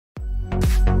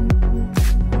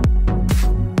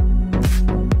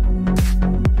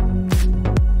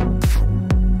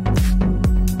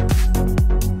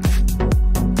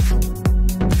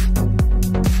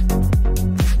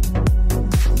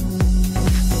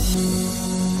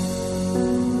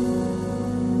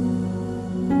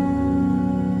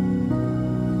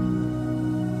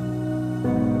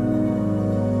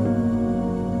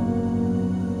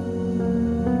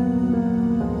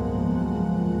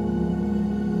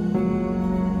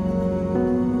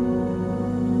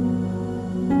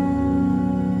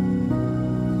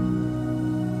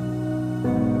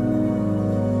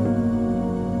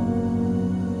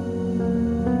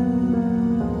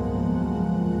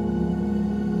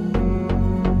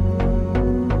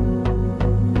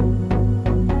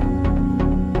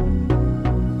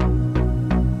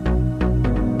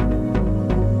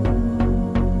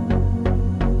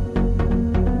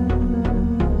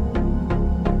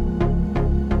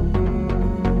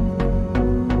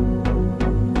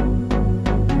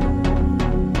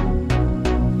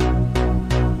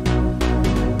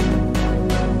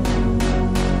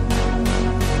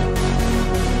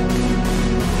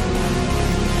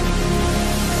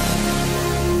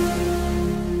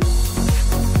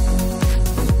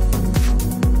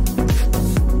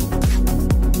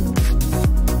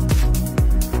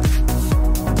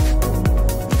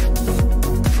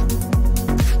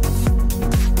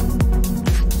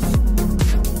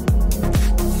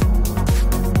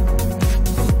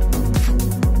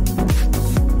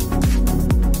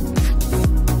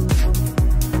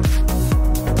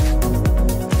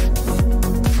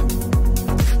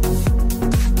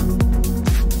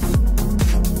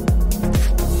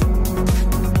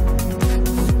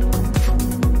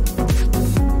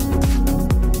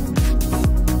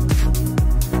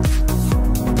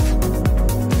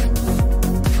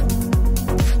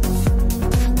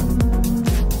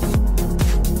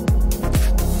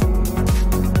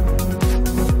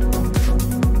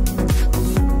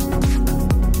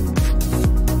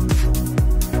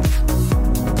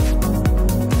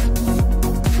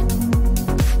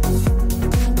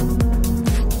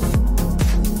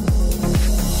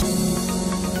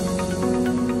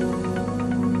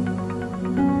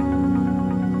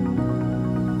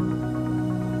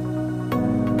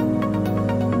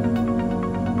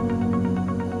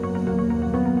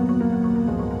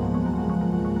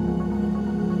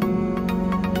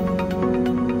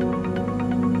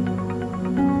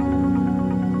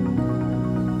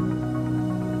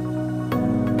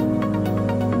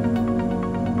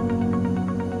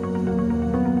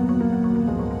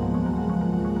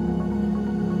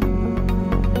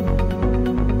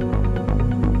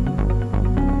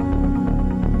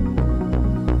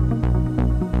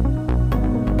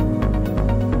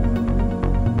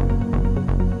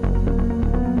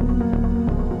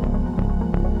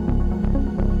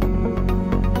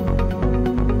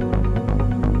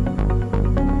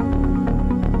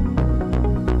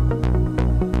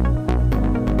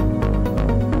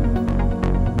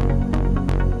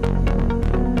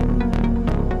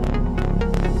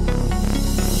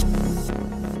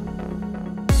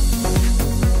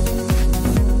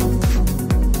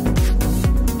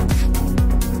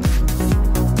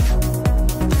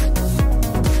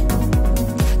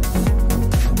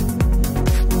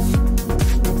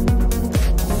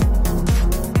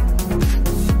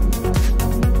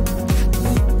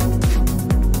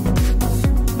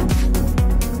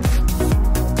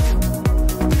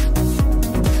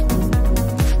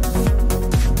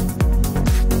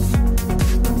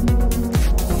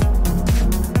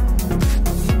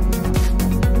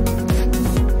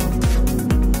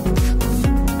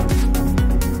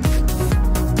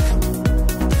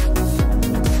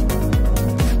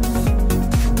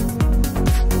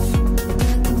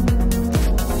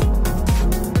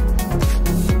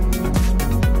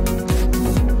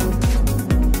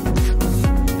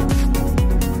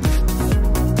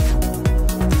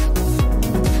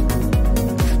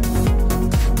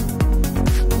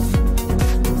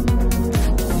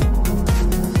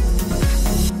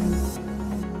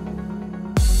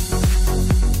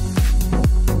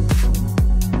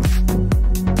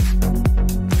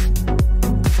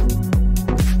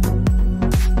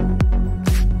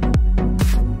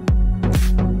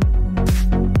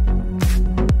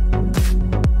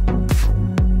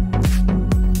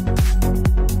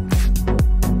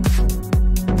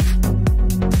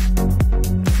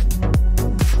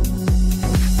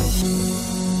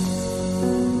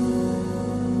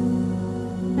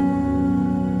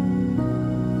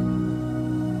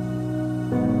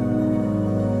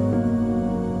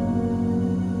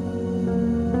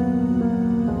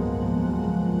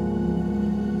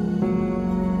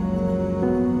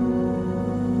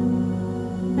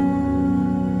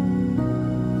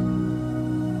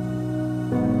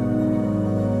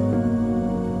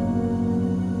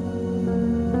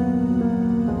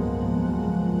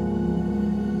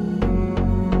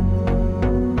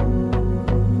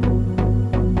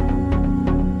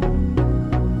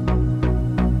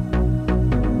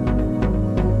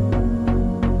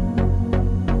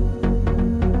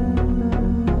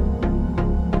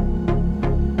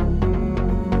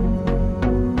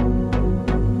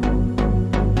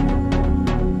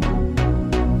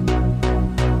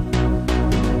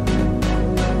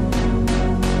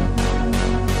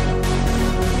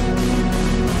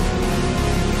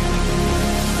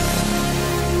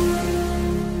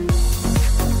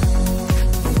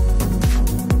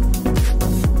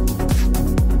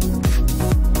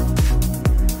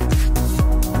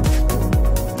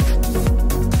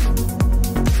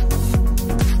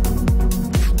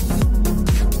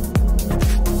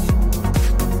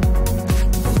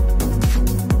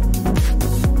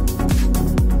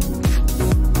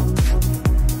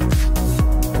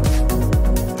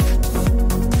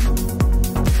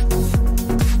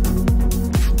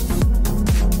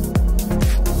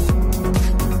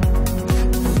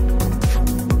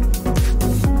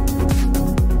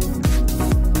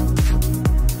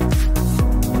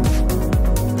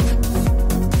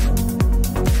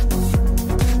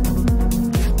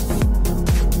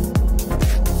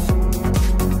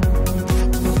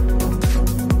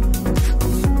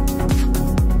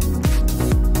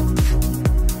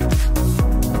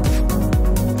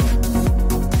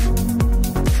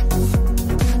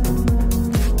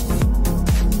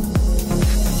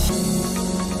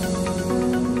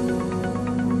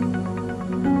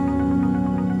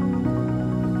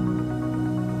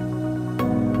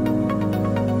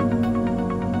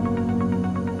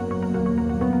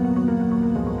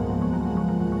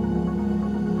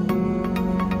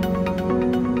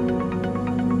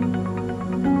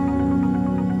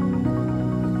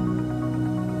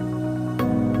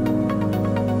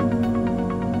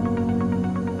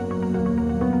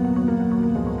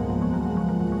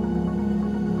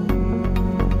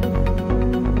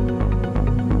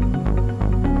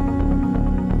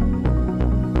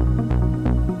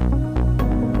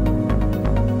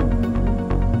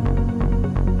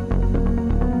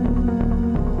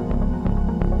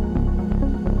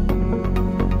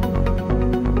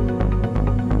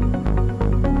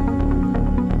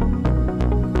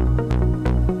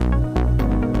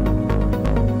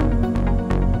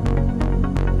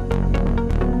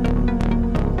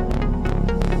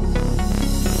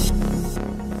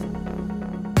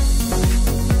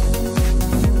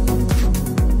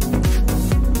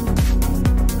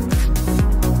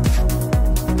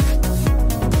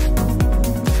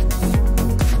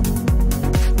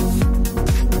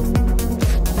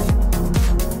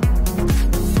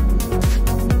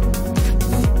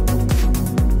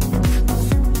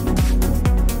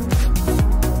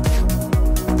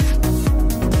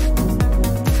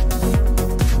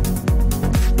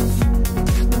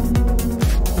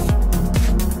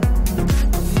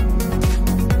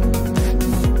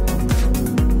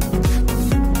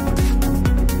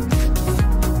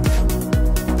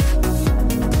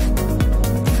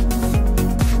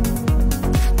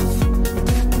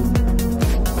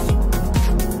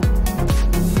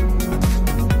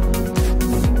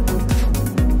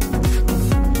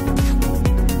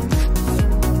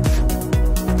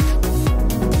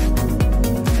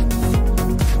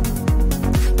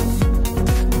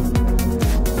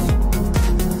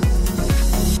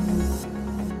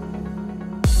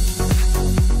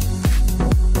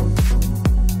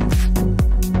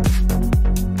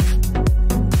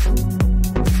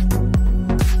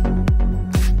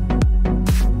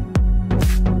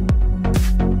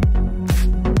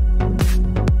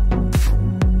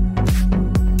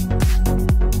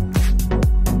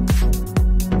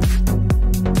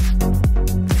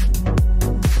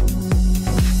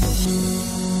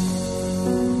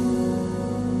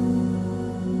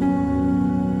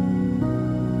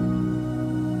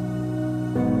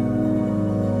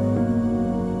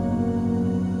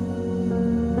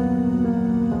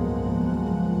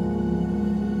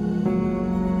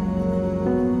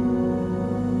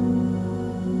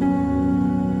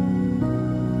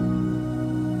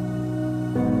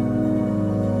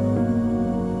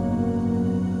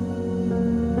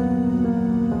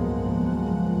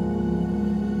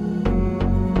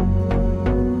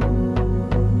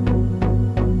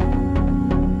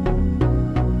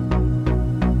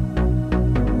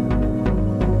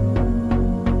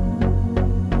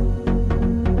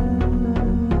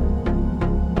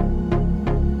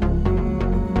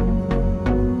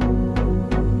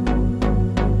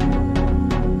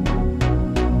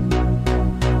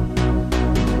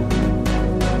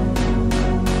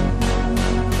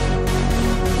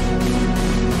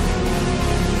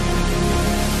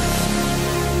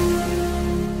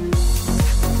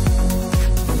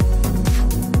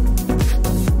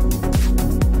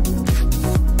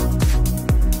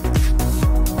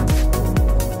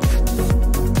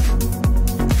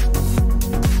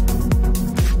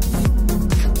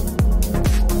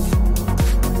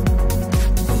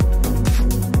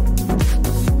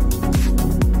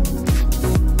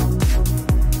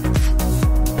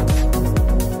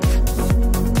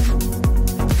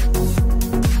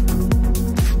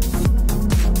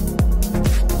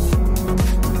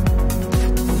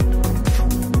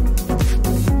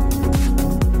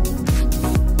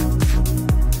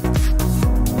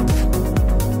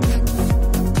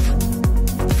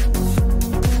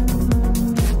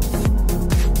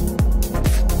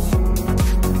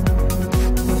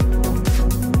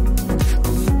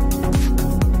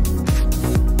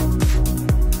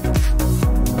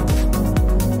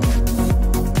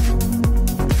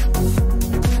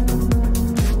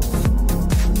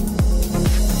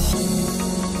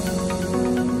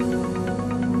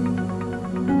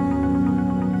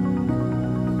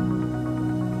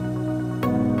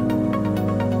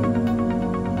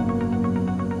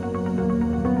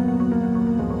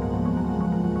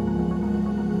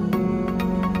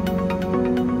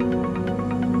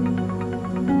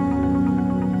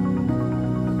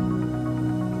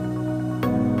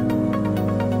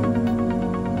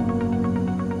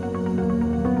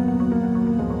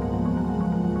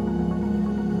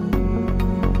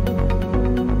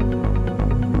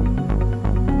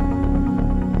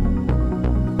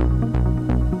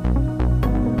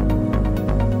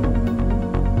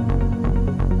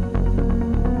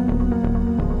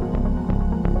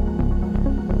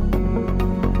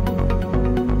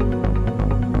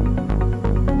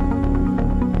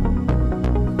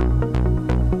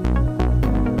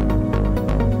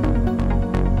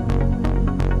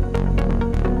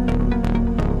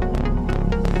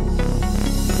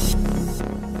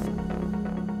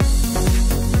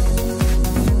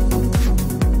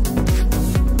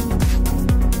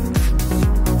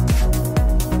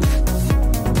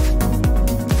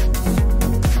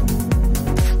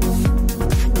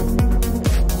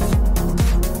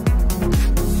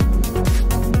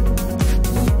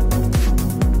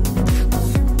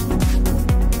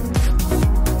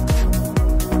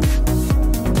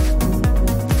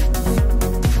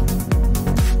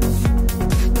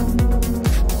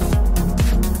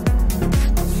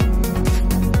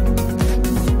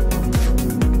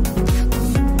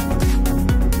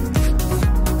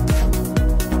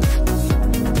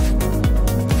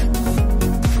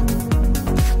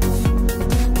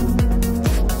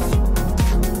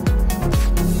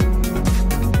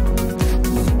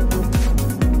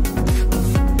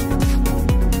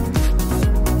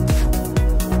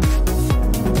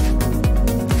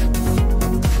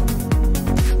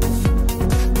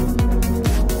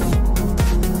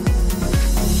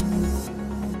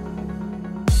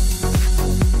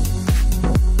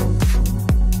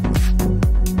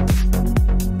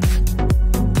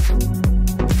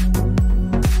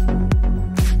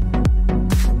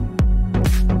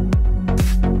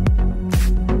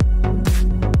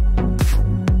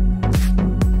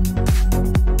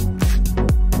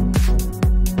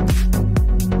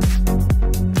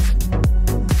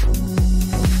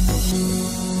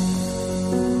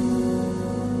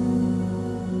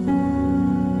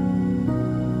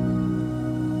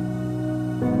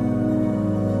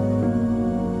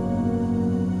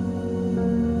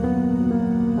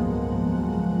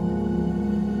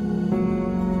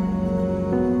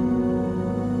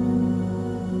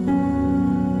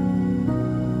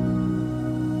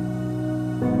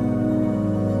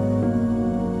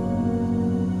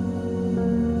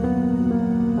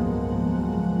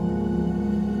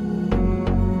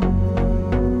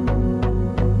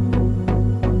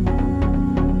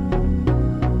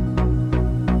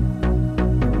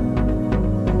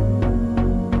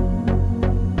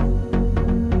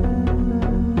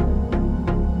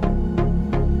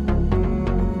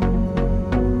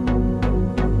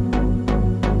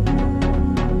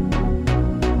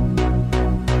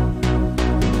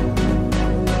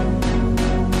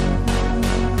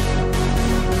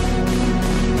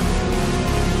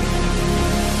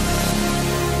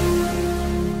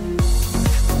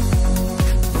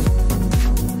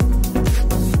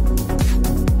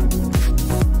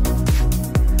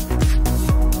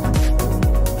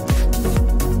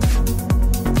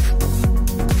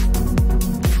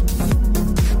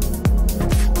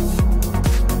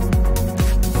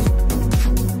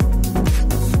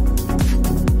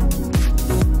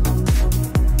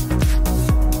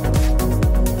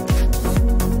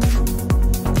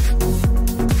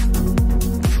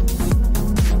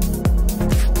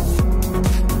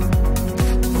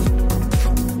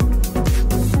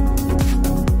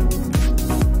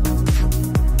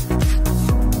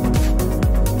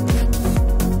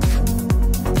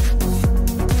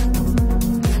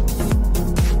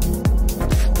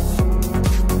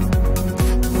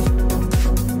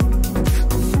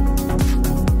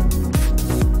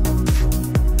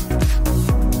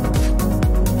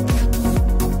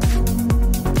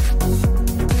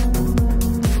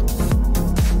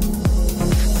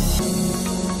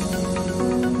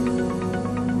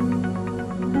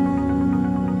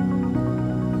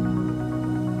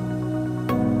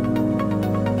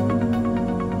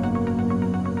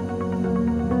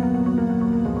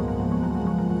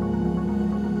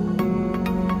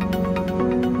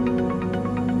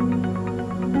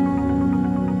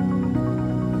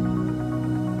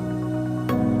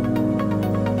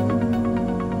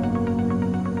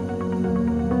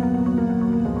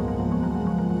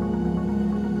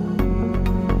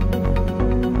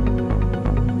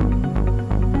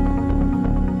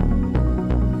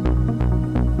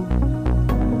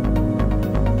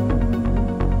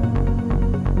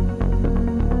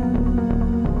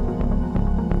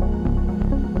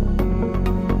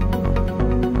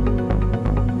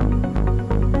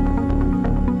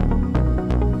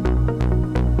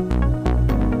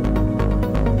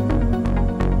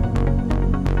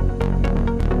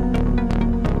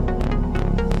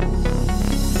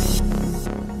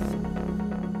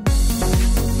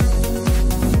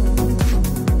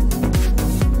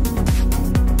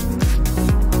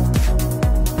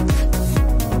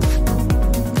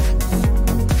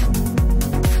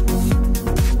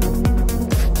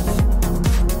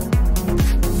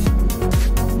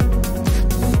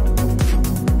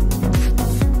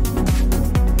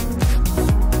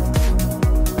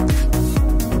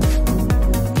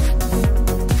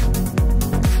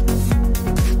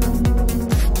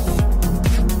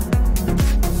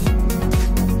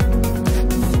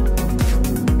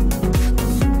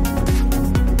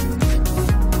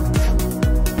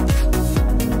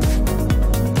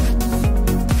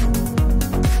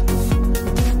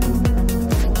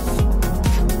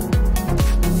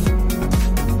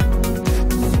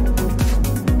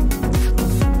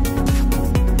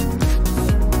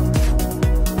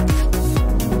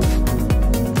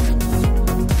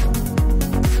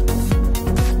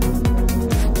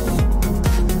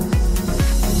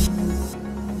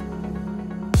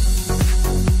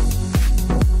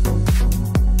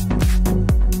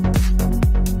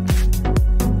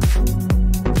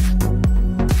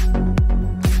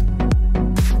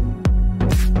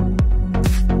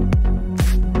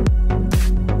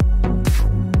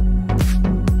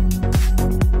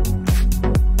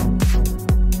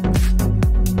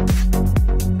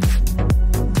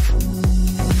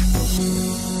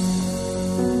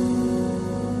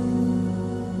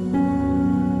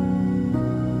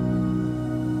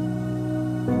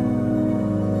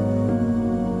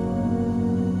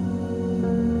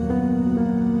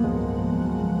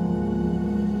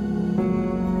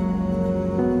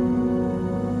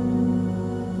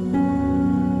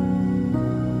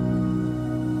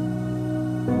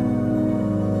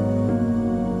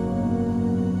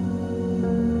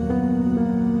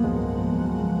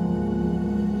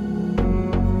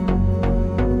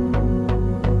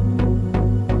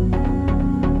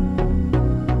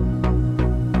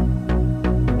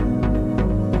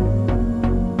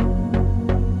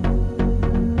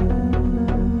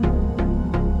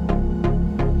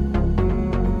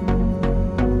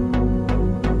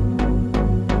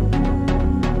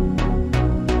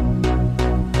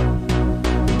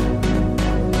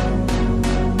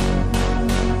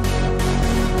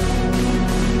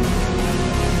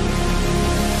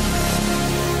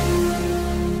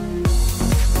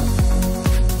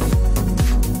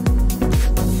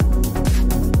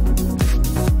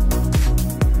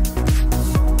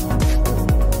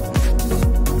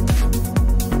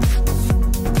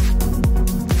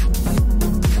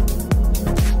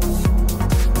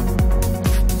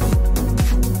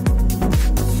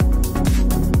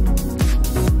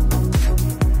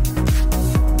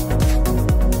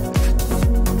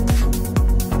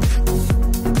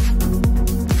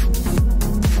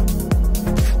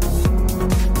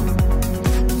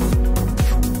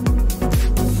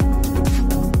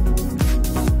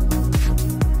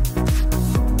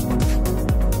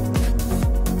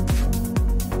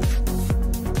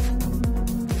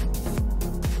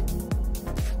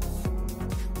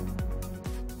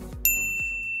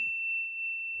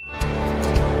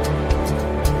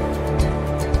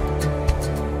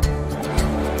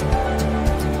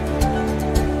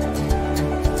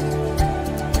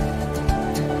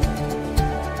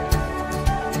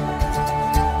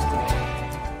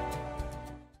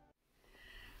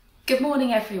Good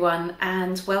morning everyone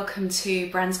and welcome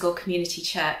to Bransgore Community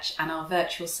Church and our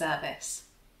virtual service.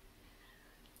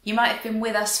 You might have been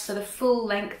with us for the full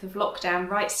length of lockdown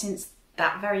right since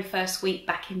that very first week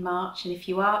back in March, and if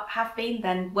you have been,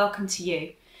 then welcome to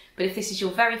you. But if this is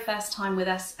your very first time with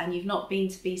us and you've not been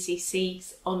to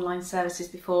BCC's online services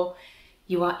before,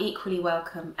 you are equally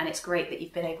welcome, and it's great that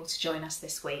you've been able to join us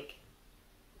this week.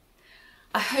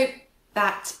 I hope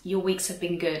that your weeks have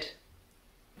been good.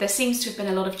 There seems to have been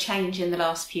a lot of change in the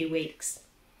last few weeks.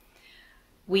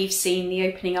 We've seen the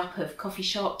opening up of coffee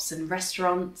shops and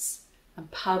restaurants and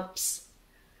pubs.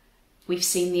 We've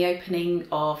seen the opening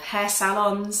of hair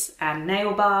salons and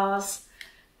nail bars,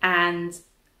 and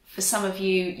for some of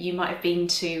you, you might have been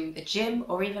to a gym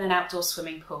or even an outdoor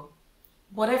swimming pool.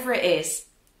 Whatever it is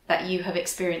that you have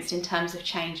experienced in terms of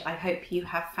change, I hope you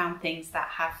have found things that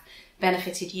have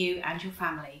benefited you and your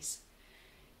families.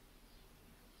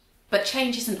 But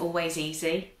change isn't always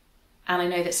easy, and I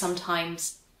know that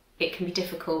sometimes it can be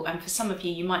difficult, and for some of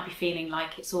you, you might be feeling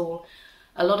like it's all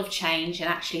a lot of change and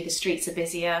actually the streets are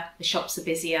busier, the shops are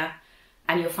busier,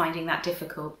 and you're finding that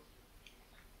difficult.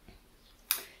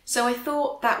 So I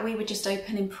thought that we would just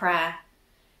open in prayer,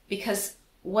 because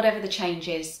whatever the change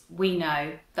is, we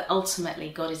know that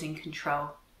ultimately God is in control.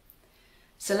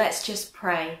 So let's just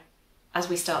pray as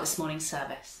we start this morning's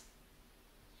service.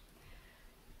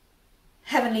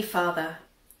 Heavenly Father,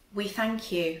 we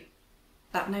thank you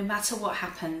that no matter what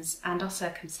happens and our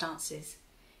circumstances,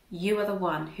 you are the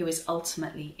one who is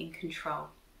ultimately in control.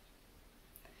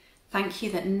 Thank you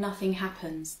that nothing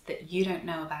happens that you don't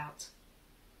know about.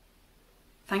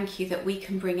 Thank you that we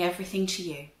can bring everything to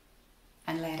you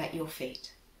and lay it at your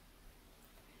feet.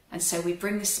 And so we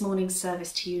bring this morning's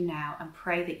service to you now and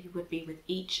pray that you would be with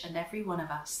each and every one of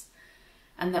us,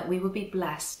 and that we will be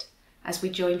blessed as we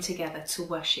join together to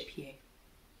worship you.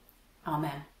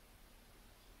 Amen.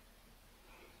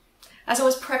 As I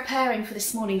was preparing for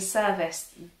this morning's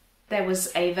service, there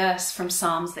was a verse from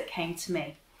Psalms that came to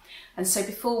me. And so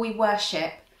before we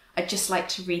worship, I'd just like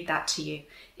to read that to you.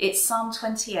 It's Psalm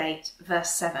 28,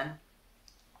 verse 7.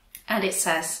 And it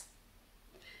says,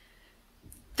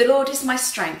 "The Lord is my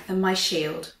strength and my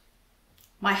shield.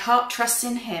 My heart trusts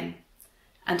in him,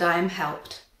 and I am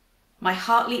helped. My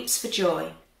heart leaps for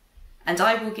joy, and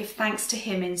I will give thanks to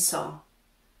him in song."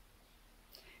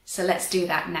 So let's do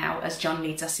that now as John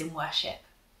leads us in worship.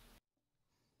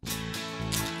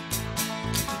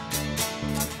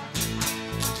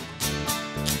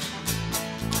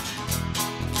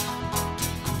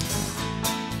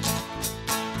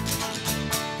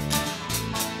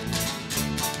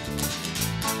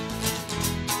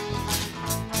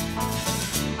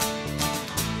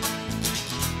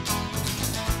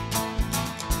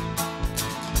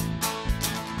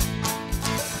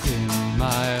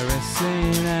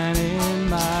 And in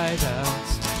my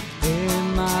doubts,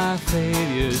 in my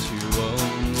failures, you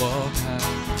won't walk out.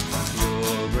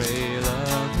 Your great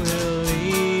love will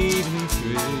lead me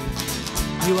through.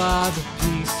 You are the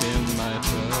peace in my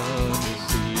troubled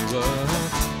sea.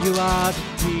 Whoa. You are the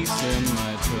peace in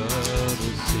my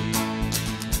troubled sea.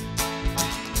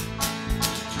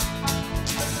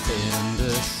 In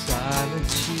the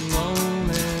silence, you won't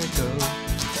let go.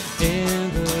 In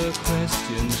the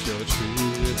questions, your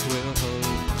truth will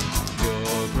hold.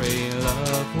 Your great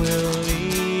love will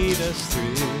lead us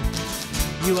through.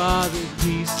 You are the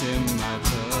peace in my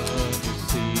troubled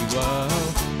sea. Whoa.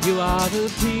 You are the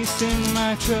peace in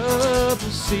my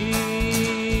troubled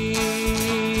sea.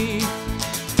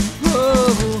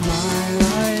 Oh,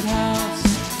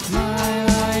 my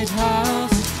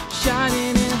lighthouse,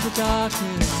 shining in the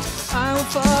darkness, I will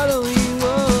follow you.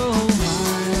 Oh,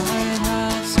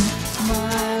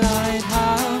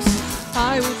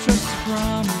 I will trust the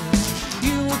promise.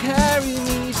 You will carry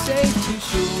me safe to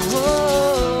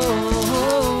shore,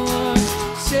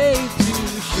 safe to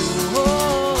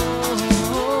shore,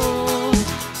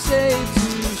 safe to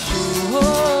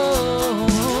shore,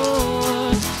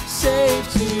 safe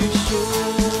to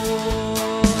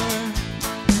shore.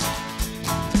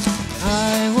 I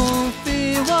won't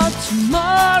fear what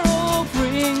tomorrow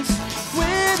brings.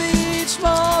 With each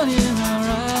morning I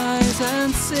rise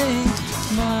and sing.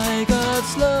 My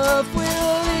God's love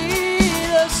will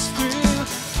lead us through.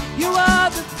 You are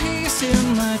the peace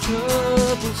in my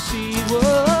troubled sea.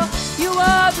 Whoa. You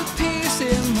are the peace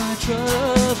in my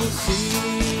troubled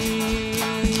sea.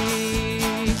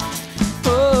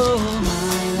 Oh,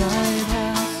 my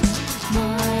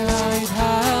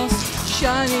lighthouse,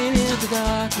 shining in the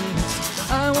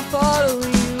darkness, I will follow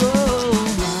you. Oh,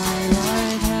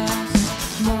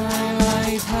 my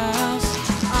lighthouse,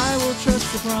 I will trust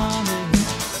the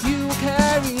promise. You will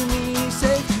carry me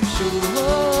safe to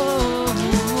shore.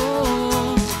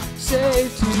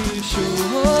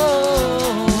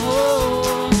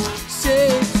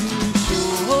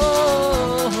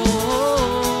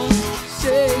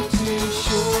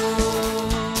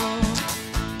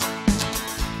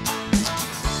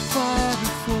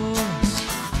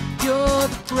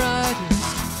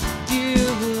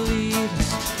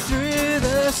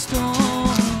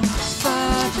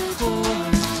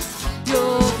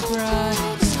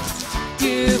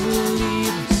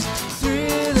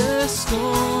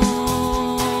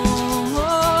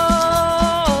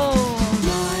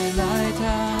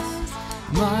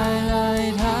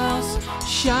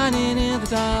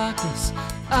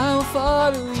 I'll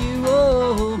follow you,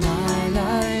 oh my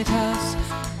lighthouse,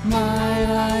 my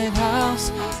lighthouse.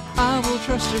 I will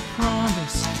trust your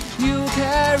promise, you'll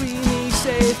carry me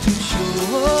safe to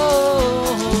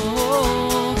shore,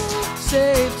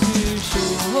 safe to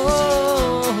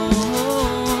shore,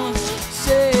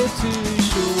 safe to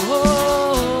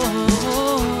shore,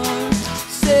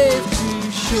 safe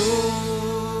to shore.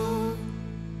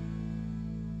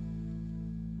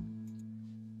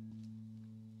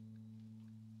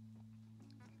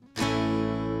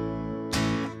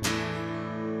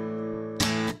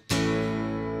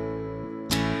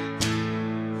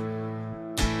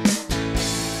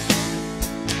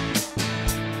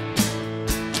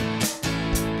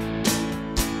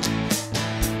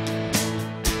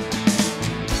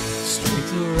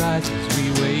 As we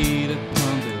wait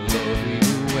upon the Lord, we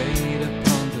will wait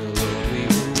upon the Lord, we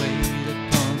will wait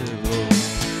upon the Lord.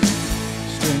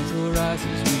 Strength will rise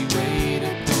as we wait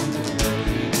upon the Lord,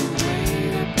 we will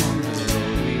wait upon the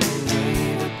Lord, we will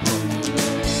wait upon the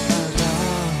Lord. As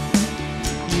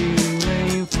you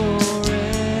reign forever,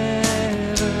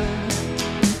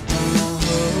 our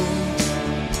hope,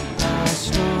 our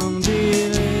strong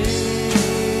deliverer.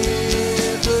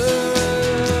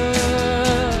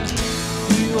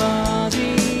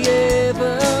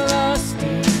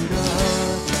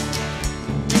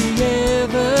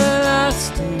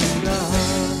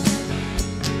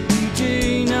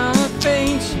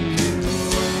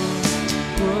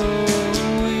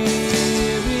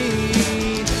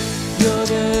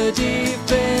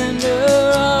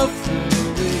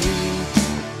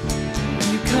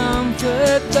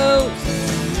 Those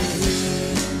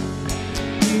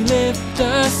you lift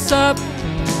us up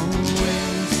on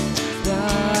wings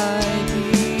like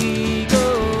eagles.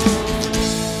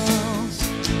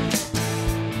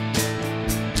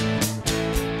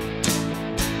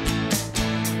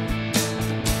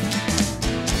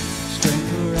 Strength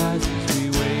will rise as we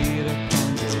wait upon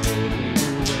the Lord, we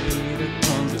will wait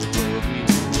upon the Lord, we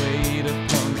will wait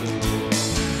upon the Lord.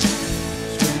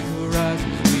 Strength will rise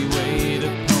as we wait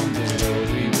upon the Lord,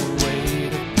 we will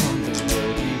wait upon the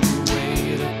Lord, we will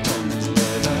wait upon the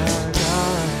Lord. Our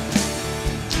God,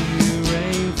 you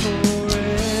reign forever,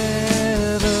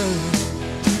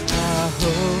 our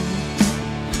hope,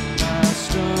 our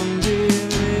strong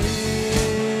deliverer.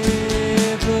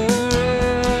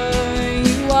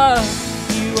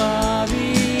 You are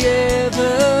the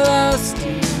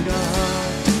everlasting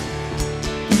God,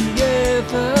 the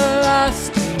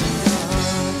everlasting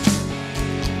God.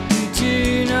 You do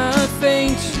not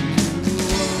faint, you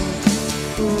won't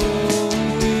grow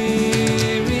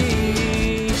weary.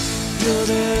 You're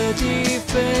the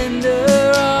defender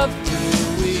of the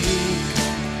weak.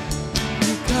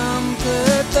 You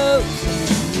comfort those who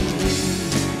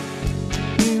need.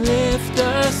 You lift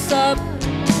us up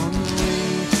on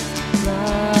wings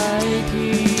like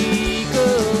eagles.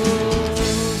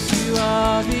 You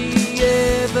are the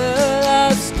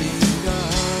everlasting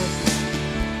God,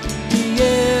 the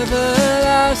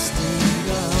everlasting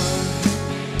God.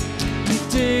 You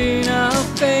do not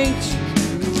faint,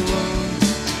 you won't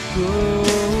grow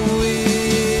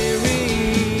weary.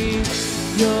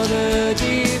 You're the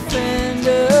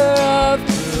defender of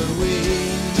the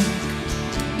weak.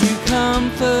 You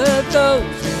comfort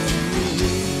those who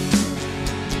need.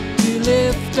 You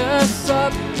lift us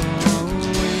up on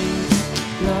wings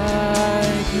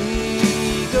like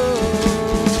eagles.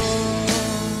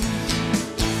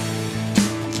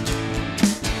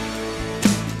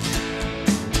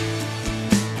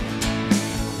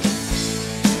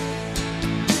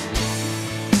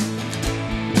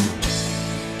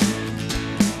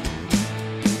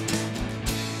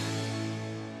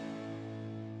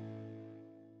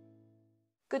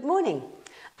 Good morning.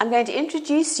 I'm going to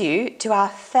introduce you to our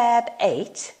Fab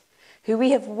 8, who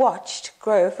we have watched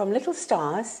grow from little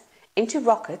stars into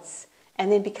rockets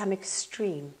and then become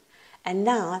extreme. And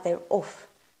now they're off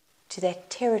to that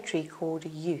territory called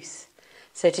youth.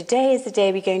 So today is the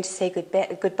day we're going to say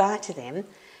goodbye to them.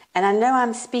 And I know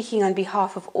I'm speaking on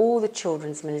behalf of all the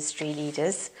children's ministry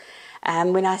leaders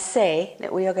when I say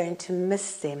that we are going to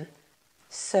miss them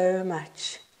so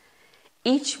much.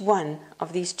 Each one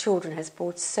of these children has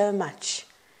brought so much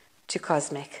to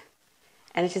Cosmic,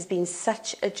 and it has been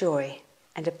such a joy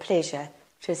and a pleasure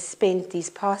to have spent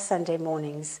these past Sunday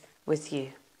mornings with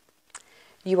you.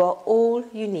 You are all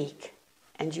unique,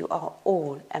 and you are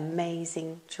all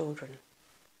amazing children.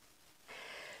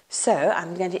 So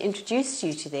I'm going to introduce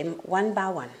you to them one by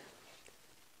one.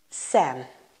 Sam.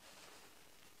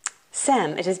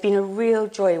 Sam, it has been a real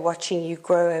joy watching you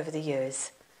grow over the years.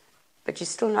 But you're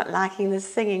still not liking the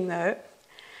singing though.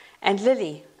 And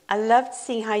Lily, I loved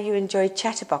seeing how you enjoyed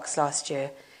Chatterbox last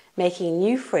year making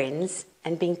new friends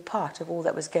and being part of all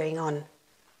that was going on.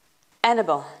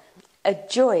 Annabelle, a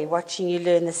joy watching you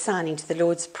learn the signing to the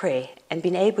Lord's Prayer and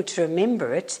being able to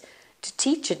remember it, to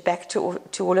teach it back to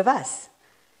all of us.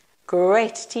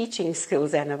 Great teaching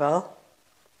skills, Annabelle.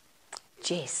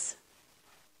 Jess,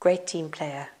 great team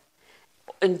player,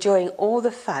 enjoying all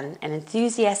the fun and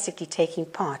enthusiastically taking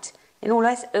part in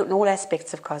all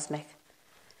aspects of Cosmic.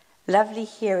 Lovely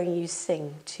hearing you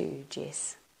sing too,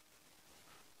 Jess.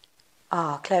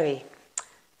 Chloe,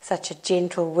 such a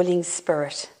gentle, willing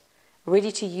spirit,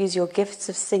 ready to use your gifts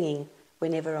of singing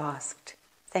whenever asked.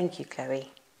 Thank you,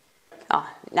 Chloe.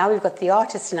 Now we've got the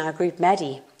artist in our group,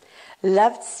 Maddie.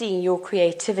 Loved seeing your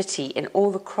creativity in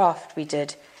all the craft we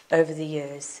did over the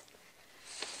years.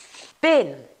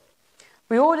 Ben,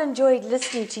 we all enjoyed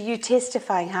listening to you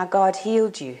testifying how God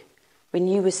healed you when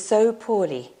you were so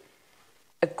poorly.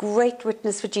 A great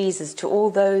witness for Jesus to all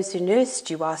those who nursed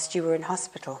you whilst you were in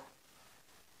hospital.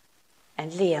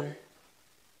 And Liam,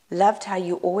 loved how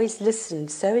you always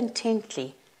listened so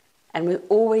intently and were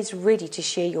always ready to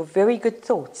share your very good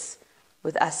thoughts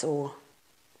with us all.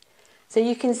 So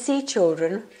you can see,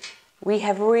 children, we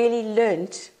have really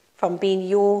learnt from being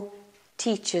your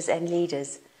teachers and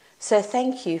leaders. So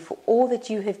thank you for all that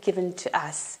you have given to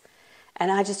us.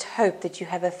 And I just hope that you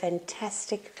have a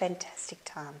fantastic, fantastic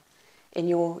time in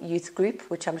your youth group,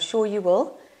 which I'm sure you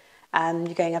will.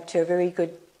 You're going up to a very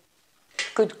good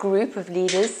group of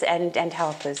leaders and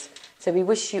helpers. So we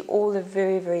wish you all the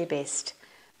very, very best.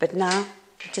 But now,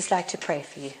 I'd just like to pray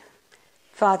for you.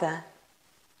 Father,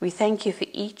 we thank you for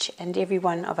each and every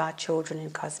one of our children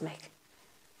in Cosmic,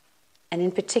 and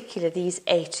in particular these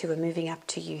 8 who are moving up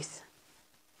to youth.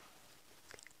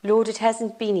 Lord, it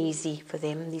hasn't been easy for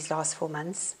them these last 4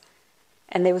 months,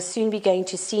 and they will soon be going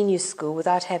to senior school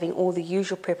without having all the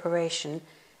usual preparation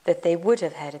that they would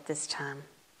have had at this time.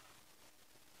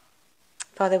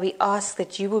 Father, we ask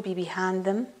that you will be behind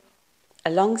them,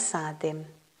 alongside them,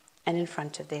 and in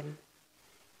front of them.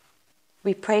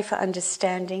 We pray for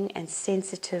understanding and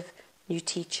sensitive new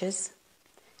teachers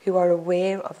who are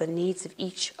aware of the needs of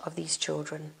each of these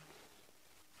children.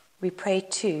 We pray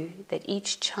too that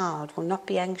each child will not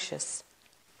be anxious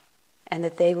and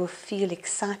that they will feel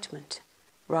excitement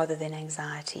rather than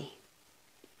anxiety.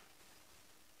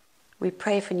 We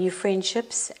pray for new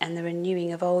friendships and the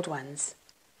renewing of old ones,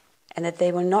 and that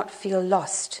they will not feel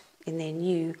lost in their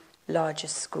new, larger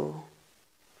school.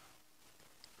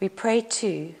 We pray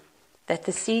too that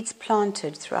the seeds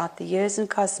planted throughout the years in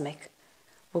Cosmic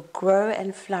will grow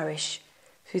and flourish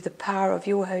through the power of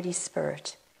your Holy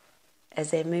Spirit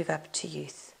as they move up to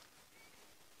youth.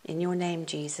 In your name,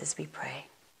 Jesus, we pray.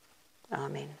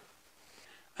 Amen.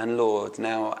 And Lord,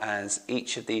 now as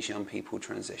each of these young people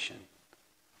transition,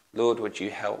 Lord, would you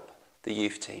help the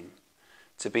youth team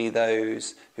to be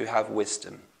those who have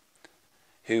wisdom,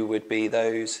 who would be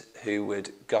those who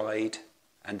would guide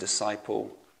and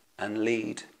disciple and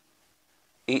lead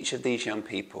each of these young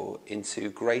people into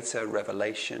greater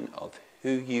revelation of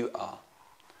who you are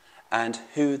and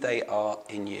who they are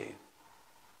in you.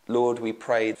 Lord, we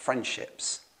pray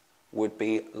friendships would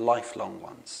be lifelong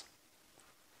ones,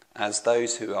 as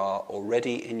those who are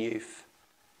already in youth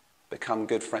become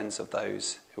good friends of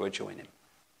those who are joining.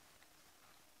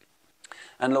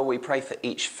 And Lord, we pray for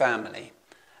each family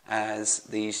as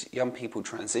these young people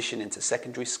transition into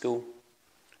secondary school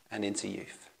and into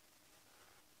youth.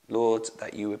 Lord,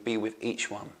 that you would be with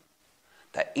each one,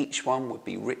 that each one would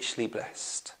be richly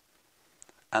blessed,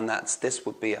 and that this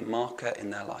would be a marker in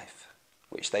their life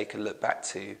which they can look back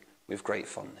to with great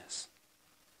fondness.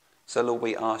 So Lord,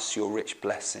 we ask your rich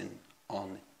blessing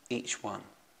on each one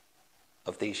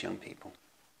of these young people.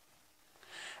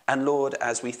 And Lord,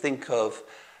 as we think of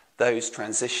those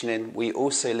transitioning, we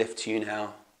also lift to you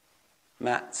now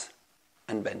Matt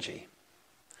and Benji.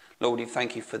 Lord, we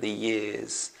thank you for the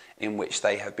years in which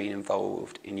they have been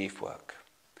involved in youth work.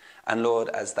 And Lord,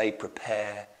 as they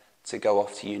prepare to go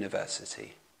off to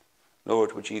university,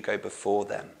 Lord, would you go before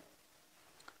them?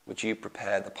 Would you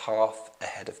prepare the path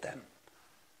ahead of them?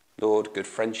 Lord, good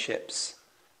friendships,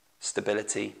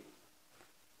 stability,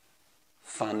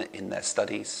 fun in their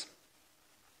studies.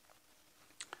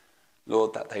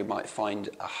 Lord, that they might find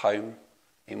a home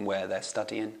in where they're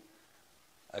studying,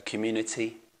 a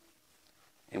community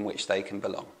in which they can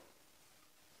belong,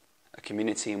 a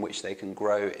community in which they can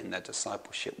grow in their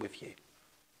discipleship with you.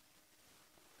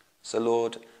 So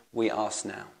Lord, we ask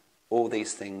now all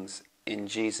these things in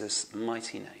Jesus'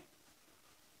 mighty name.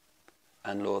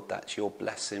 And Lord, that your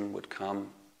blessing would come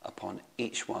upon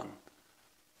each one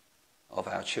of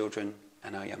our children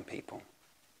and our young people.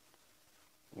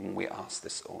 And we ask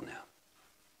this all now.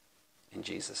 In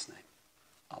Jesus' name,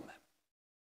 amen.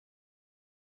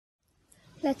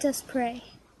 Let us pray.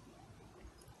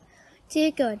 Dear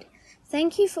God,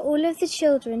 thank you for all of the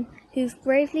children who've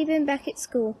bravely been back at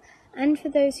school and for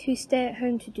those who stay at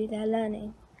home to do their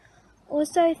learning.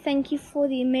 Also, thank you for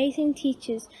the amazing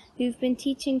teachers who've been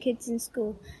teaching kids in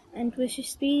school, and wish a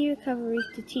speedy recovery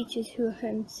to teachers who are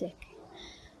homesick.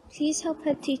 Please help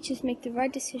head teachers make the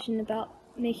right decision about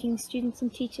making students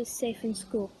and teachers safe in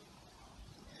school.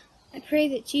 I pray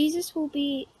that Jesus will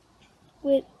be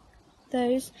with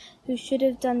those who should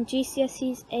have done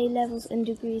GCSEs, A-levels and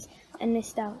degrees and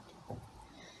missed out.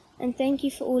 And thank you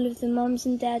for all of the mums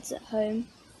and dads at home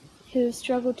who have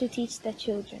struggled to teach their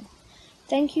children.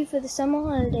 Thank you for the summer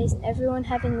holidays and everyone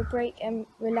having a break and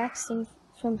relaxing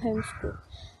from homeschool.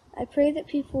 I pray that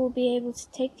people will be able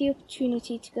to take the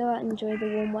opportunity to go out and enjoy the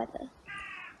warm weather.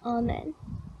 Amen.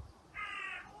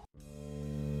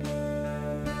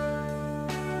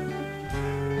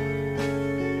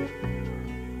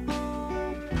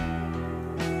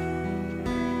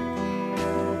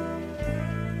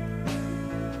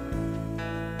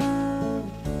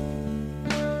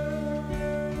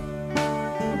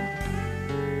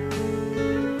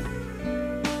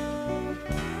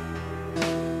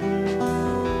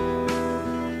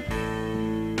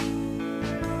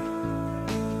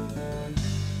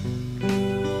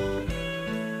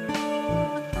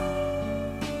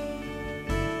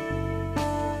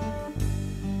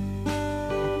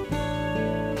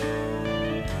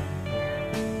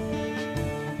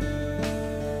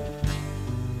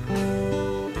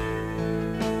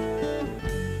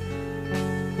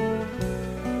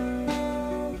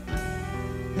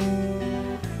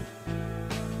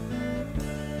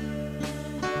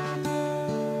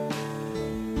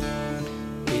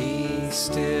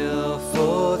 Still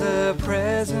for the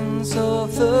presence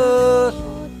of the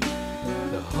Lord,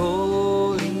 the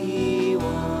Holy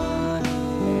One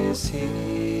is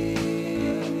here.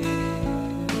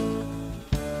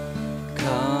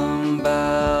 Come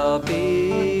bow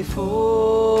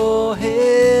before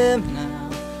Him now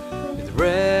with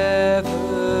reverence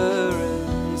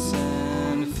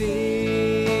and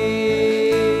fear.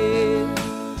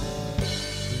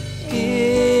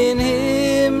 In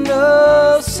Him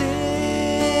no sin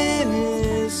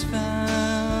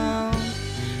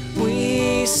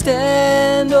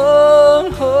stand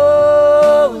on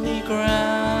holy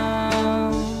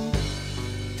ground.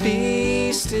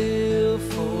 Be still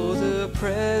for the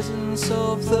presence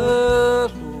of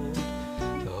the Lord,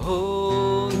 the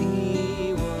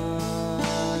Holy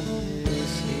One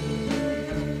is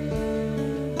here.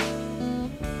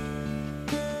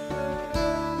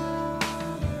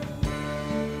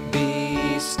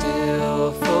 Be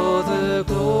still for the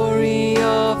glory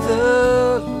of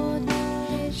the Lord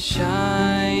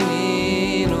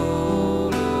shining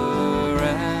all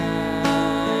around.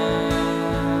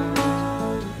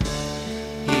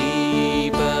 He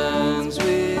burns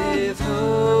with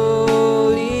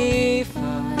holy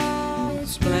fire,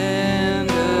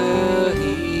 splendor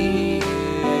He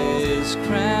is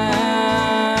crowned.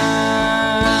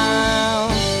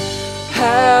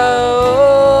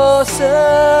 How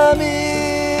awesome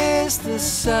is the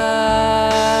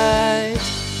sight!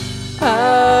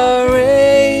 Our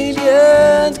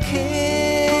radiant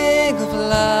King of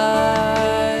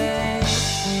light.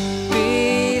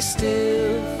 Be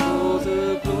still for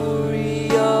the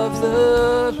glory of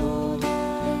the Lord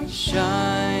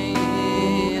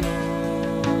shining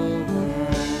all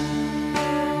around.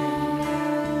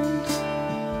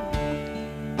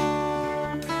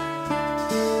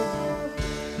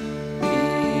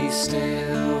 Be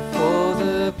still for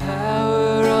the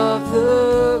power of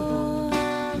the Lord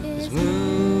is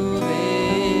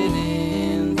moving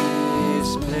in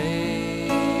this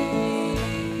place.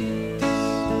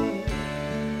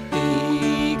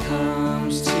 He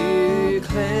comes to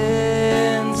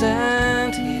cleanse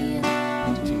and heal,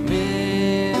 to minister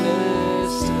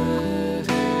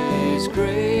His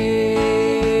grace.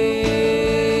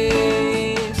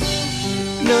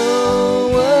 No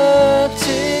work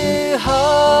too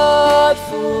hard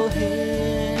for Him.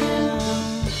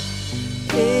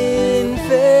 In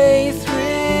faith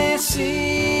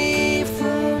receive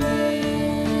from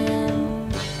Him.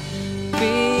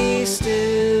 Be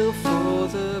still for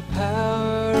the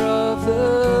power of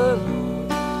the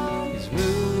Lord is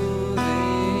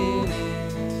moving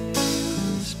in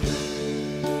this place.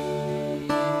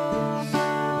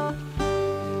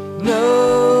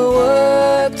 No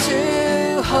work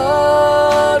too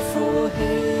hard for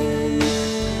Him.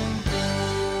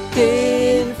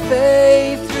 In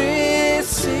faith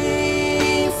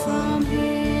receive from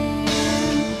Him.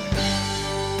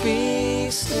 Be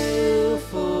still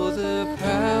for the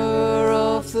power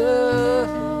of the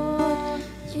Lord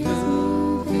is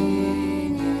moving.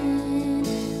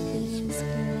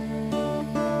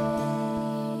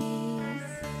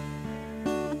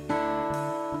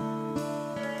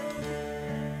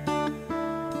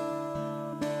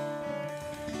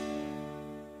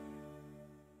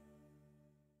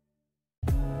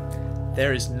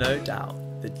 There is no doubt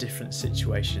that different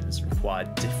situations require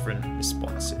different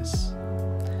responses.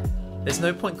 There's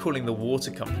no point calling the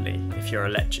water company if your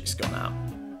electric's gone out.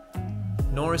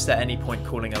 Nor is there any point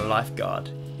calling a lifeguard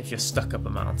if you're stuck up a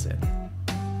mountain.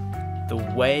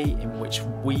 The way in which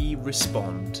we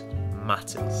respond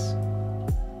matters.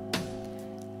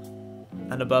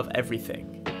 And above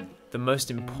everything, the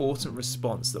most important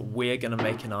response that we're going to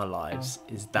make in our lives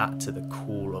is that to the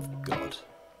call of God.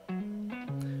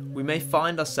 We may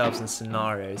find ourselves in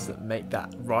scenarios that make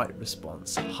that right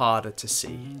response harder to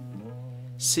see.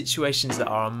 Situations that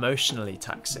are emotionally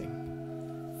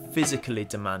taxing, physically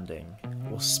demanding,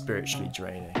 or spiritually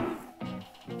draining.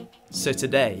 So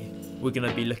today, we're going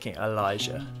to be looking at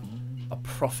Elijah, a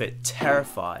prophet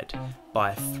terrified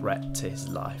by a threat to his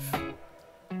life.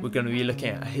 We're going to be looking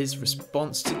at his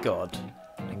response to God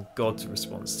and God's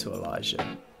response to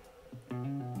Elijah.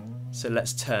 So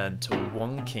let's turn to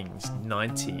 1 Kings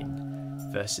 19,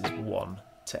 verses 1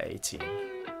 to 18.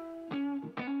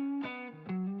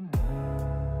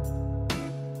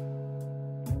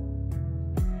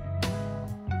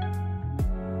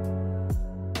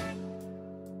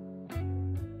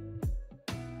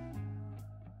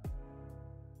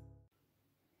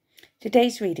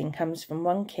 Today's reading comes from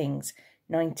 1 Kings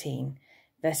 19,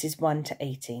 verses 1 to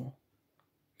 18.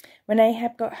 When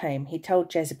Ahab got home, he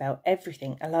told Jezebel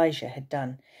everything Elijah had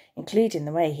done, including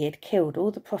the way he had killed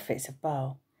all the prophets of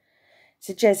Baal.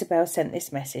 So Jezebel sent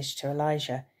this message to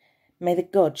Elijah: "May the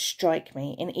gods strike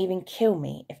me and even kill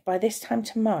me if by this time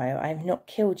tomorrow I have not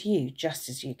killed you just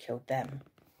as you killed them."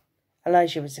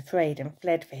 Elijah was afraid and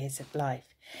fled for his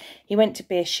life. He went to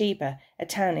Beersheba, a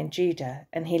town in Judah,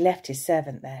 and he left his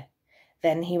servant there.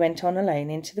 Then he went on alone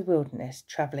into the wilderness,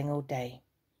 travelling all day.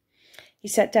 He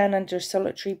sat down under a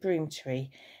solitary broom tree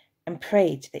and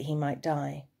prayed that he might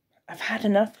die. "I've had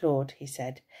enough, Lord," he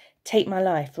said. "Take my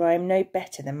life, for I am no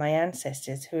better than my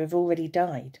ancestors who have already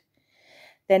died."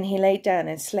 Then he lay down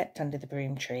and slept under the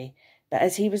broom tree, but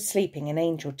as he was sleeping an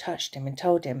angel touched him and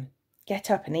told him,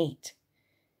 "Get up and eat."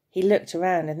 He looked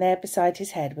around, and there beside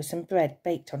his head was some bread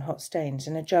baked on hot stones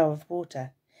and a jar of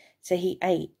water. So he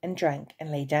ate and drank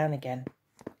and lay down again.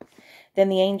 Then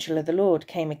the angel of the Lord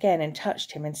came again and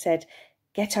touched him and said,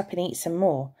 "Get up and eat some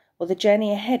more, or the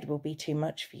journey ahead will be too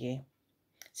much for you."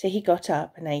 So he got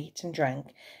up and ate and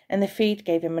drank, and the food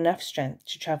gave him enough strength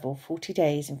to travel 40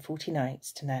 days and 40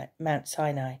 nights to Mount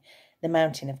Sinai, the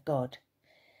mountain of God.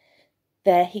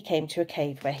 There he came to a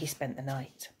cave where he spent the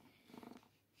night.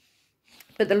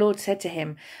 But the Lord said to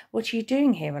him, "What are you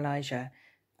doing here, Elijah?"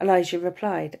 Elijah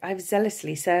replied, "I have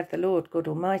zealously served the Lord God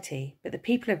Almighty, but the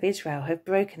people of Israel have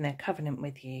broken their covenant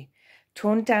with you,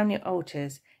 torn down your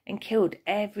altars, and killed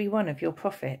every one of your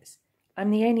prophets.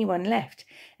 I'm the only one left,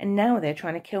 and now they're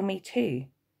trying to kill me too."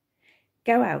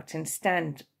 "Go out and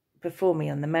stand before me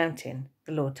on the mountain,"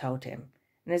 the Lord told him.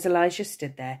 And as Elijah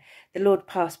stood there, the Lord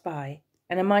passed by,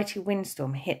 and a mighty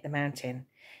windstorm hit the mountain.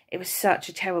 It was such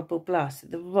a terrible blast that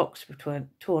the rocks were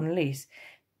torn loose,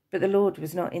 but the Lord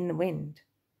was not in the wind.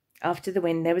 After the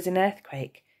wind there was an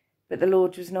earthquake, but the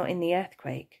Lord was not in the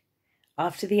earthquake.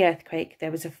 After the earthquake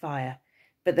there was a fire,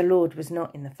 but the Lord was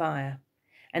not in the fire.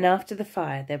 And after the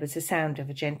fire there was the sound of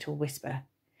a gentle whisper.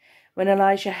 When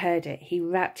Elijah heard it, he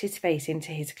wrapped his face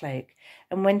into his cloak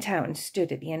and went out and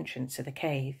stood at the entrance of the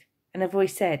cave. And a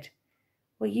voice said,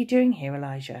 "What are you doing here,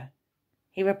 Elijah?"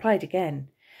 He replied again,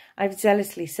 "I've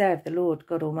zealously served the Lord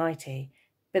God Almighty,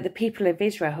 but the people of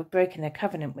Israel have broken their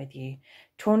covenant with you,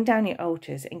 torn down your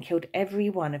altars, and killed every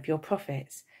one of your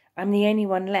prophets. I'm the only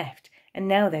one left, and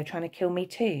now they're trying to kill me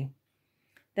too."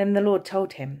 Then the Lord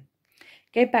told him,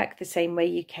 "Go back the same way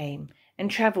you came, and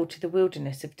travel to the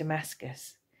wilderness of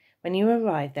Damascus. When you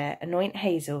arrive there, anoint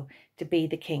Hazael to be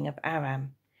the king of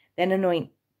Aram. Then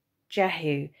anoint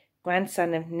Jehu,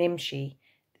 grandson of Nimshi,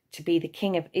 to be the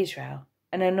king of Israel,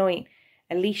 and anoint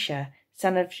Elisha,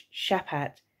 son of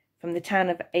Shaphat, from the town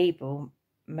of Abel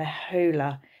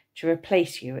Meholah, to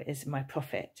replace you as my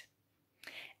prophet.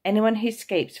 Anyone who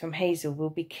escapes from Hazael will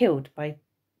be killed by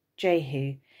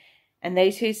Jehu, and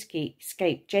those who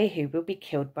escape Jehu will be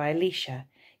killed by Elisha.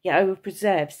 Yet I will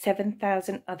preserve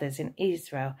 7,000 others in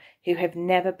Israel who have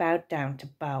never bowed down to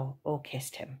Baal or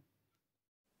kissed him."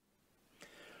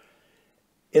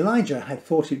 Elijah had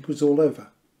thought it was all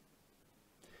over.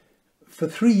 For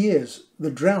 3 years,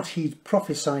 the drought he'd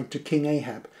prophesied to King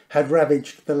Ahab had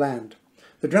ravaged the land.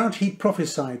 The drought he'd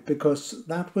prophesied because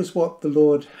that was what the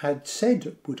Lord had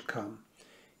said would come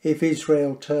if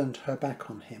Israel turned her back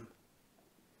on him.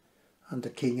 Under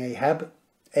King Ahab,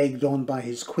 egged on by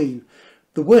his queen,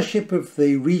 the worship of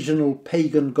the regional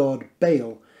pagan god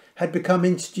Baal had become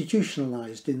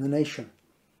institutionalized in the nation.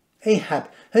 Ahab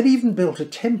had even built a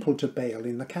temple to Baal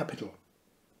in the capital.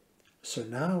 So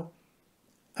now,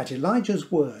 at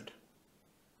Elijah's word,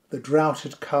 the drought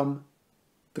had come,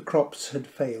 the crops had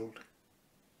failed,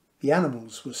 the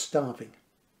animals were starving.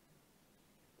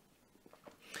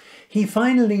 He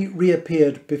finally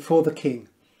reappeared before the king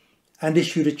and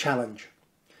issued a challenge.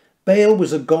 Baal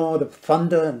was a god of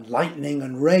thunder and lightning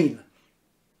and rain,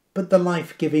 but the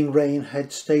life-giving rain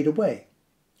had stayed away.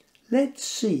 "Let's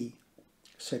see,"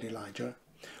 said Elijah,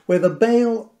 "whether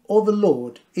Baal or the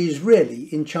Lord is really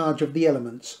in charge of the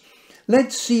elements.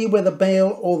 Let's see whether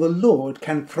Baal or the Lord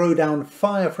can throw down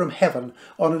fire from heaven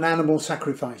on an animal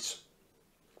sacrifice."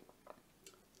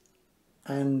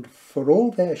 And for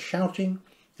all their shouting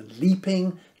and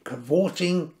leaping,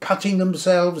 cavorting, cutting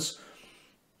themselves,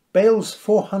 Baal's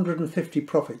 450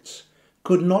 prophets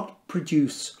could not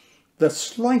produce the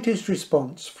slightest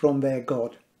response from their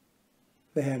God,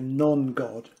 their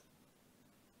non-God.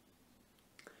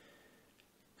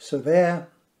 So there,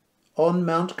 on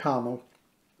Mount Carmel,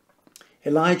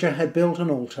 Elijah had built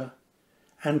an altar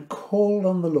and called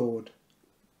on the Lord.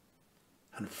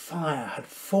 And fire had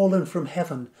fallen from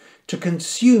heaven to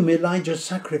consume Elijah's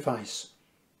sacrifice.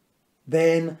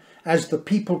 Then, as the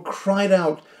people cried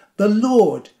out, "The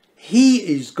Lord, He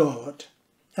is God,"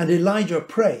 and Elijah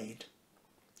prayed,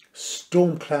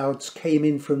 storm clouds came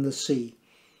in from the sea,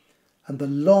 and the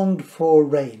longed-for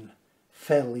rain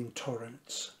fell in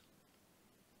torrents.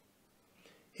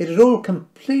 It had all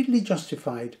completely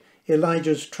justified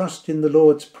Elijah's trust in the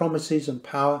Lord's promises and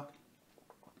power.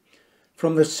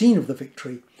 From the scene of the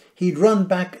victory, he'd run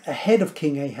back ahead of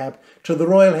King Ahab to the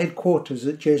royal headquarters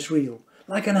at Jezreel,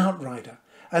 like an outrider,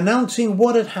 announcing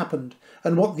what had happened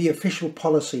and what the official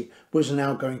policy was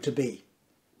now going to be.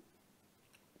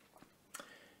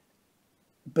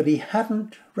 But he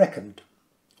hadn't reckoned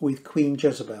with Queen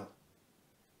Jezebel.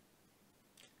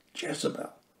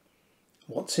 Jezebel.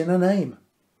 What's in a name?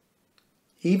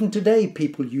 Even today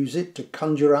people use it to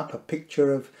conjure up a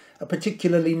picture of a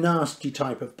particularly nasty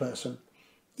type of person,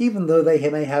 even though they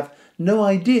may have no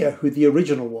idea who the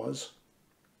original was.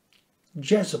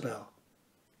 Jezebel,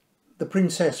 the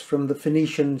princess from the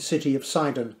Phoenician city of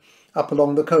Sidon, up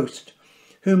along the coast,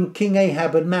 whom King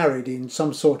Ahab had married in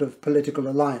some sort of political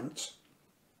alliance.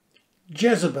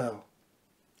 Jezebel,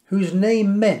 whose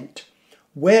name meant,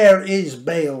 "Where is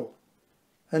Baal?"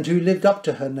 and who lived up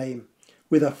to her name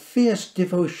with a fierce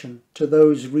devotion to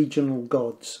those regional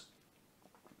gods.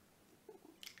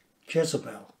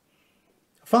 Jezebel,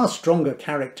 a far stronger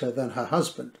character than her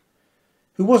husband,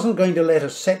 who wasn't going to let a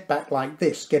setback like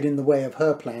this get in the way of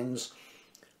her plans.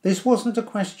 This wasn't a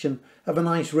question of a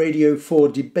nice Radio 4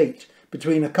 debate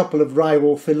between a couple of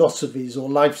rival philosophies or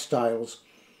lifestyles.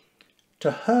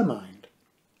 To her mind,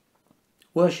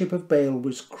 worship of Baal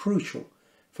was crucial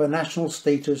for national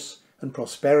status and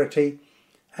prosperity,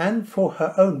 and for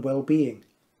her own well-being.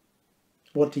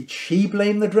 What did she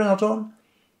blame the drought on?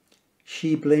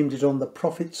 She blamed it on the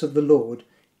prophets of the Lord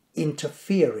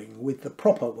interfering with the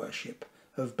proper worship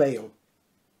of Baal.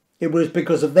 It was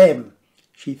because of them,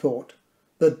 she thought,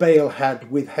 that Baal had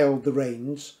withheld the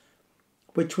rains,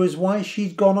 which was why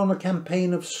she'd gone on a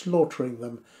campaign of slaughtering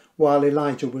them while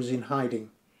Elijah was in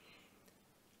hiding.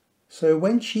 So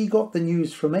when she got the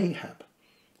news from Ahab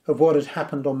of what had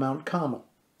happened on Mount Carmel,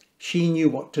 she knew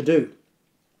what to do.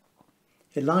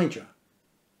 Elijah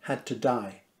had to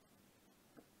die.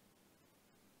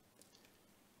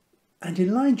 And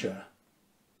Elijah,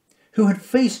 who had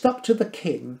faced up to the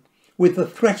king with the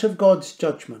threat of God's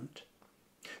judgment,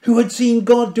 who had seen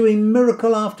God doing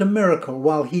miracle after miracle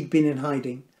while he'd been in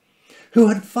hiding, who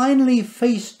had finally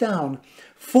faced down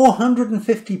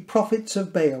 450 prophets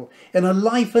of Baal in a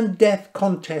life and death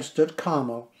contest at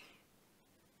Carmel,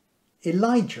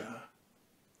 Elijah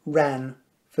ran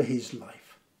for his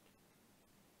life.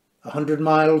 100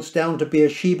 miles down to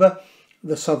Beersheba,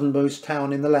 the southernmost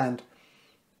town in the land.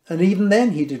 And even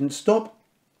then he didn't stop.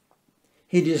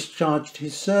 He discharged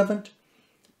his servant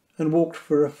and walked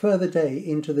for a further day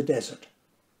into the desert,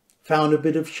 found a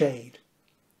bit of shade,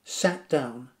 sat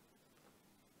down,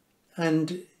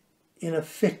 and in a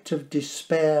fit of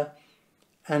despair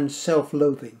and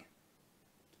self-loathing,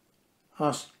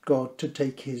 asked God to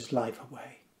take his life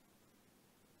away.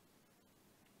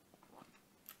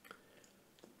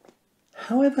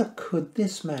 However could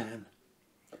this man,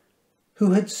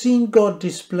 who had seen God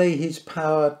display his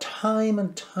power time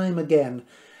and time again,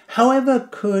 however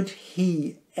could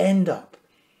he end up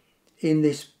in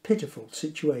this pitiful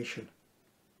situation?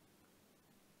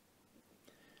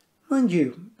 Mind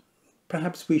you,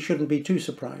 perhaps we shouldn't be too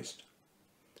surprised.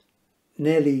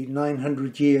 Nearly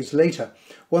 900 years later,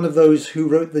 one of those who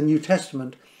wrote the New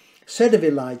Testament said of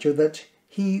Elijah that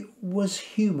he was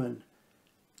human,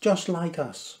 just like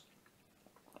us.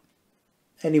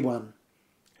 Anyone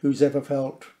who's ever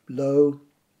felt low,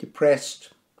 depressed,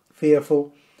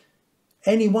 fearful,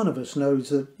 any one of us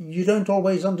knows that you don't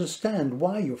always understand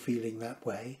why you're feeling that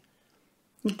way.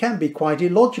 It can be quite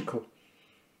illogical,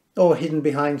 or hidden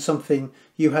behind something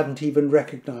you hadn't even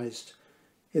recognised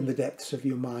in the depths of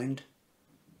your mind.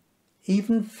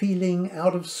 Even feeling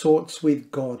out of sorts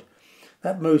with God,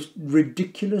 that most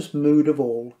ridiculous mood of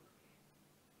all,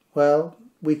 well,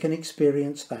 we can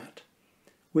experience that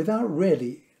without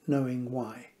really knowing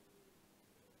why.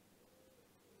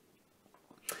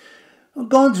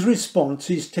 God's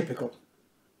response is typical.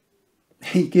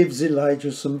 He gives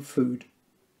Elijah some food.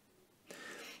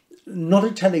 Not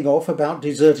a telling off about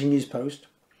deserting his post,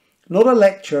 not a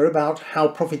lecture about how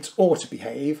prophets ought to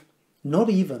behave,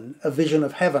 not even a vision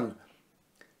of heaven.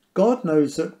 God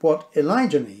knows that what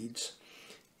Elijah needs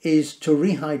is to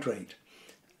rehydrate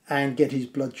and get his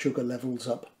blood sugar levels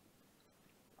up.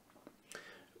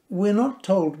 We're not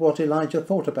told what Elijah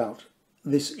thought about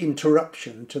this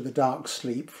interruption to the dark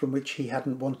sleep from which he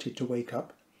hadn't wanted to wake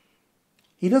up.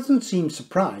 He doesn't seem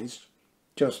surprised,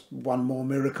 just one more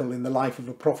miracle in the life of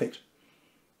a prophet.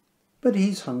 But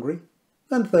he's hungry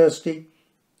and thirsty,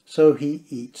 so he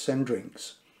eats and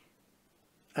drinks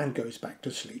and goes back to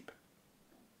sleep.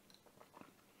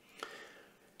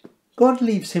 God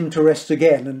leaves him to rest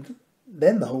again, and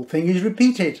then the whole thing is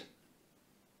repeated.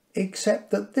 Except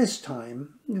that this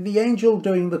time, the angel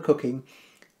doing the cooking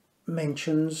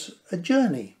mentions a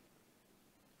journey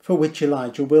for which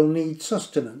Elijah will need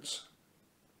sustenance.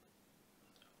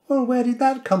 Well, where did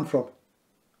that come from?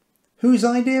 Whose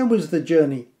idea was the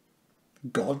journey?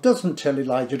 God doesn't tell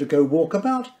Elijah to go walk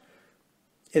about.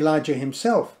 Elijah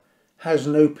himself has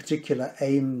no particular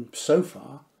aim so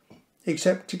far,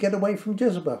 except to get away from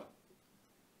Jezebel.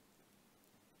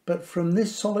 But from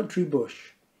this solitary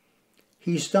bush,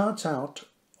 he starts out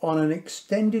on an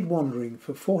extended wandering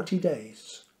for 40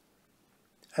 days,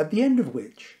 at the end of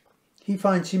which he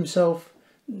finds himself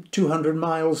 200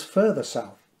 miles further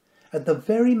south, at the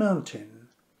very mountain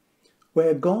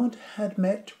where God had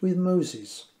met with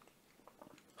Moses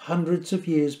hundreds of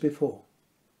years before.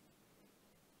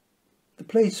 The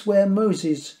place where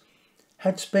Moses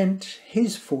had spent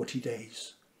his 40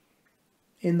 days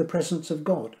in the presence of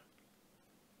God.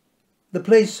 The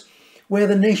place where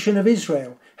the nation of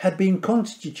Israel had been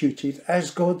constituted as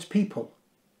God's people.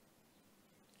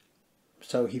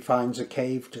 So he finds a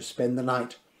cave to spend the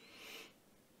night.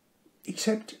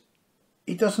 Except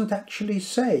it doesn't actually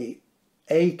say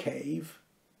a cave.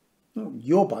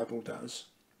 Your Bible does.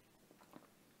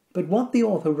 But what the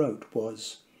author wrote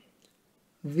was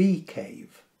the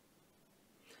cave.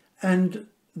 And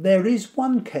there is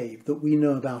one cave that we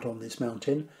know about on this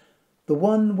mountain, the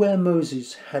one where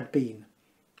Moses had been,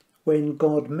 when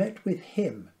God met with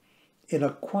him in a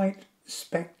quite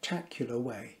spectacular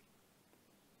way.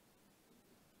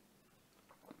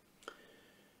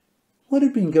 What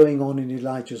had been going on in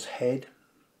Elijah's head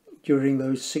during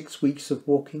those 6 weeks of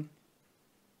walking?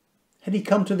 Had he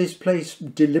come to this place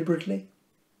deliberately,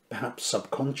 perhaps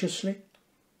subconsciously?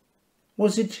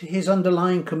 Was it his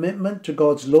underlying commitment to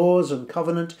God's laws and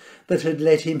covenant that had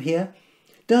led him here?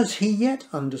 Does he yet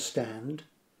understand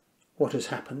what has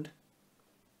happened?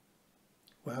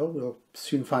 Well, we'll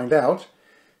soon find out.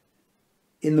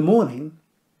 In the morning,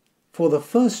 for the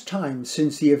first time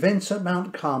since the events at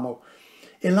Mount Carmel,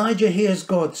 Elijah hears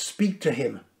God speak to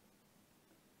him.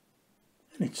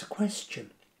 And it's a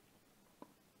question.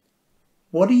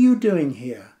 What are you doing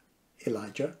here,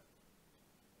 Elijah?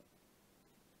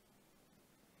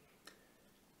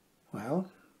 Well,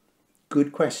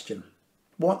 good question.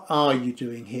 What are you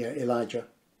doing here, Elijah?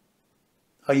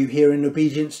 Are you here in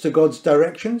obedience to God's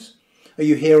directions? Are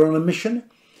you here on a mission?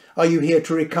 Are you here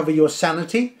to recover your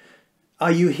sanity?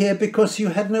 Are you here because you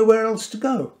had nowhere else to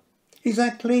go?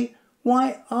 Exactly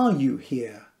why are you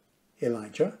here,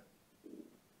 Elijah?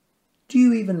 Do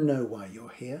you even know why you're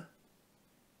here?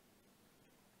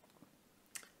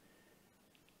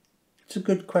 It's a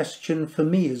good question for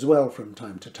me as well from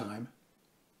time to time.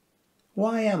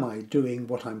 Why am I doing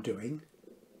what I'm doing?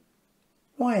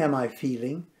 Why am I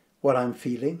feeling what I'm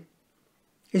feeling?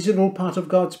 Is it all part of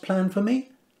God's plan for me?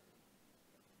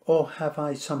 Or have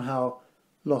I somehow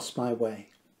lost my way?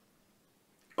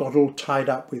 Got all tied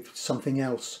up with something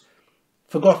else?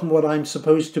 Forgotten what I'm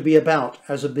supposed to be about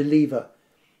as a believer?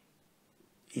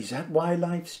 Is that why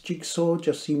life's jigsaw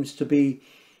just seems to be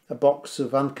a box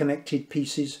of unconnected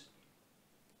pieces?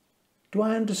 Do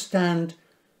I understand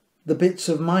the bits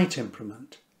of my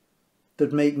temperament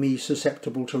that make me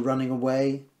susceptible to running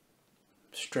away,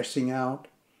 stressing out,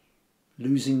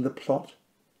 losing the plot.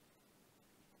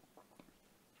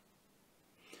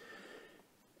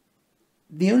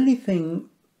 The only thing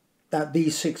that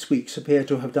these 6 weeks appear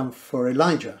to have done for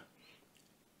Elijah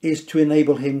is to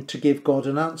enable him to give God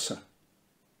an answer.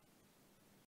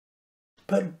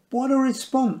 But what a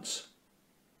response!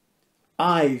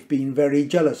 I've been very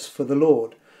jealous for the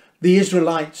Lord. The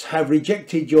Israelites have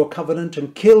rejected your covenant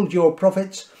and killed your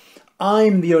prophets.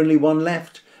 I'm the only one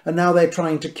left, and now they're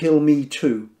trying to kill me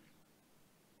too.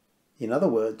 In other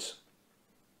words,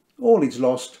 all is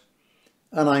lost,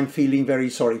 and I'm feeling very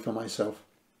sorry for myself.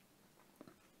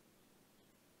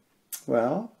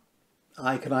 Well,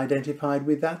 I can identify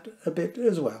with that a bit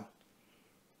as well,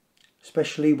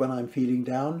 especially when I'm feeling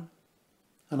down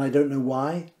and I don't know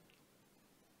why,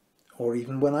 or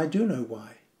even when I do know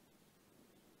why.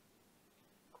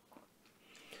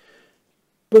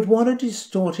 But what a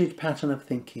distorted pattern of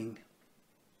thinking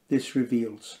this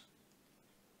reveals.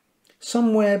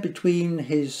 Somewhere between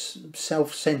his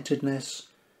self-centeredness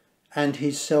and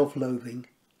his self-loathing,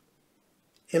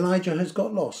 Elijah has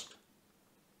got lost.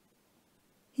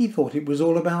 He thought it was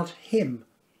all about him,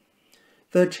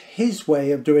 that his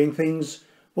way of doing things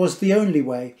was the only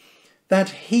way, that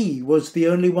he was the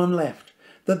only one left,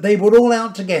 that they were all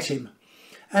out to get him,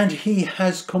 and he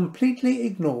has completely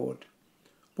ignored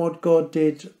what God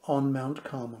did on Mount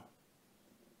Carmel.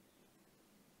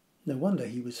 No wonder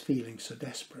he was feeling so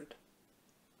desperate.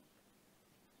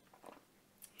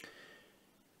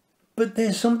 But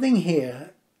there's something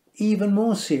here even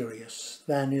more serious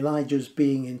than Elijah's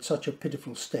being in such a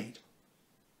pitiful state.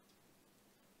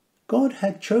 God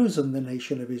had chosen the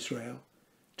nation of Israel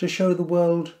to show the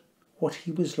world what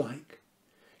he was like,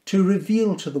 to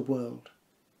reveal to the world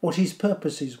what his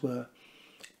purposes were,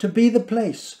 to be the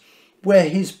place where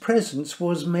his presence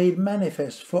was made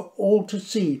manifest for all to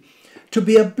see, to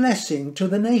be a blessing to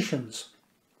the nations.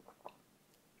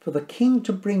 For the king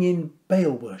to bring in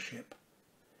Baal worship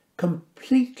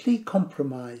completely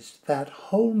compromised that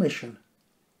whole mission.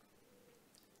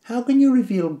 How can you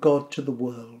reveal God to the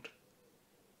world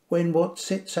when what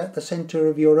sits at the centre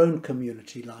of your own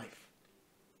community life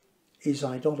is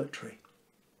idolatry?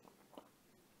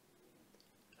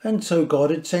 And so God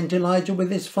had sent Elijah with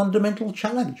this fundamental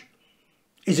challenge.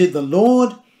 Is it the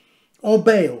Lord or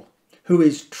Baal who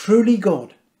is truly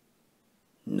God?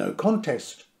 No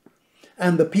contest.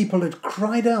 And the people had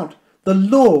cried out, "The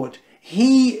Lord,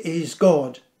 he is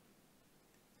God."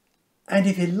 And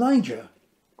if Elijah,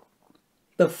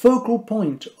 the focal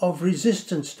point of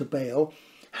resistance to Baal,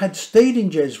 had stayed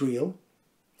in Jezreel,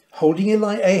 holding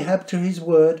Ahab to his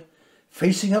word,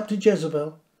 facing up to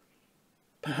Jezebel,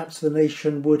 perhaps the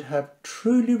nation would have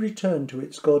truly returned to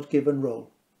its God-given role.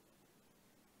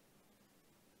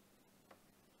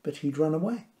 But he'd run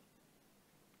away.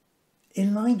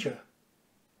 Elijah,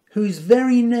 whose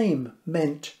very name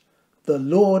meant "The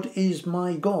Lord is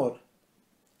my God,"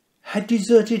 had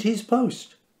deserted his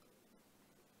post.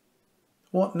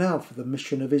 What now for the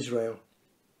mission of Israel?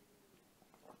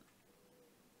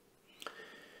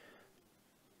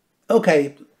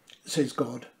 "Okay," says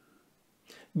God,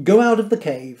 "go out of the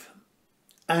cave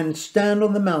and stand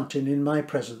on the mountain in my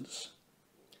presence,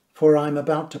 for I'm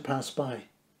about to pass by."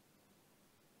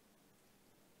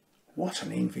 What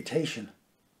an invitation!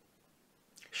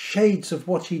 Shades of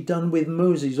what he'd done with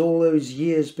Moses all those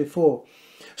years before.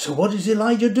 So what does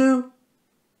Elijah do?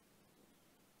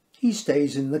 He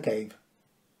stays in the cave.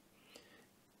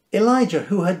 Elijah,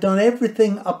 who had done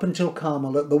everything up until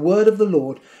Carmel at the word of the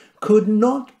Lord, could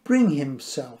not bring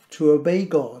himself to obey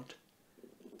God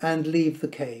and leave the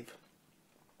cave.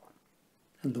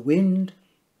 And the wind,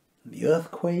 and the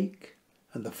earthquake,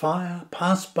 and the fire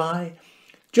passed by,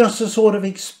 just a sort of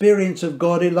experience of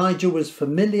God Elijah was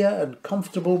familiar and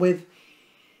comfortable with.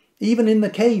 Even in the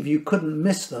cave you couldn't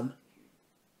miss them.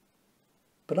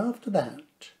 But after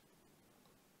that,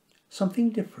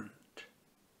 something different.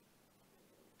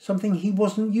 Something he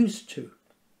wasn't used to.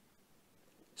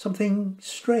 Something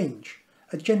strange,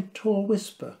 a gentle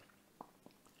whisper.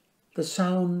 The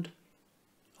sound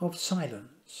of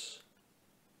silence.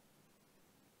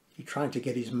 He tried to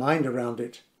get his mind around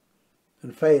it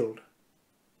and failed.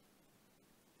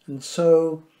 And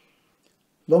so,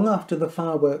 long after the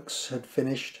fireworks had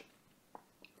finished,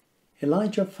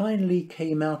 Elijah finally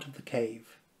came out of the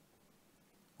cave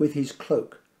with his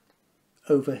cloak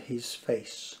over his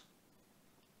face.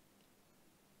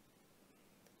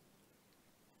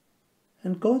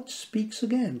 And God speaks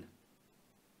again.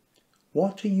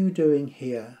 "What are you doing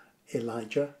here,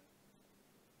 Elijah?"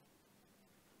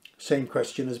 Same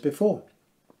question as before.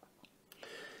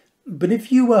 But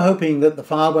if you were hoping that the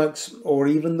fireworks or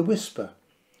even the whisper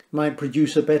might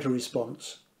produce a better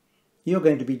response, you're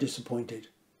going to be disappointed.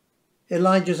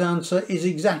 Elijah's answer is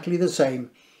exactly the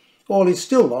same. All is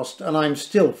still lost, and I'm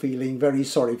still feeling very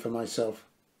sorry for myself.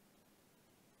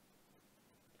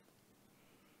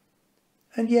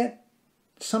 And yet,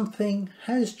 something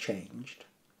has changed.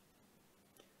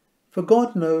 For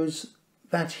God knows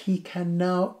that he can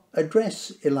now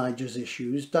address Elijah's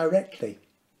issues directly.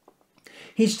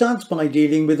 He starts by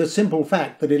dealing with the simple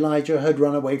fact that Elijah had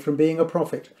run away from being a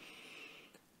prophet.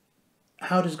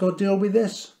 How does God deal with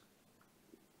this?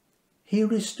 He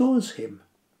restores him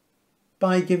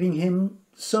by giving him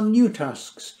some new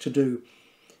tasks to do,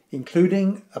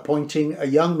 including appointing a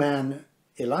young man,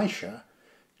 Elisha,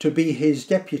 to be his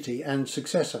deputy and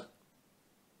successor.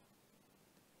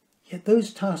 Yet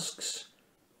those tasks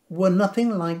were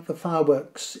nothing like the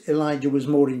fireworks Elijah was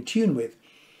more in tune with.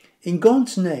 In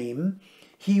God's name,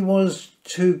 he was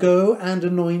to go and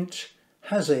anoint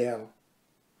Hazael,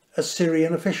 a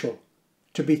Syrian official,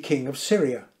 to be king of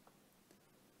Syria,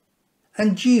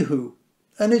 and Jehu,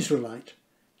 an Israelite,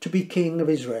 to be king of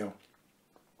Israel.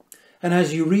 And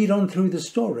as you read on through the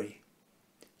story,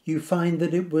 you find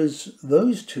that it was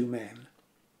those two men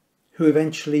who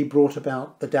eventually brought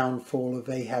about the downfall of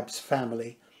Ahab's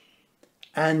family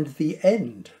and the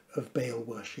end of Baal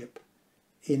worship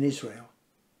in Israel.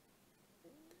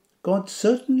 God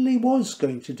certainly was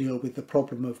going to deal with the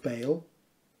problem of Baal,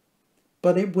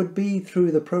 but it would be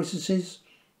through the processes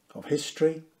of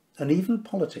history and even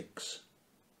politics.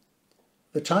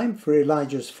 The time for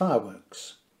Elijah's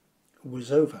fireworks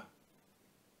was over.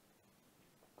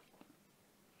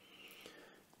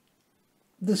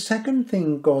 The second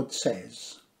thing God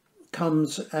says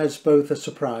comes as both a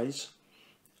surprise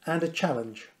and a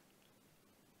challenge.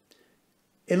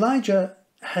 Elijah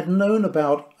had known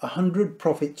about 100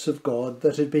 prophets of God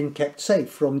that had been kept safe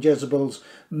from Jezebel's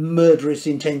murderous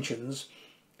intentions,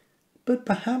 but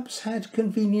perhaps had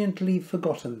conveniently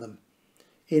forgotten them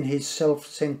in his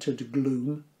self-centered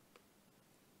gloom.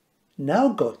 Now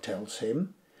God tells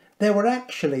him there were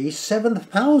actually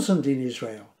 7,000 in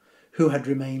Israel who had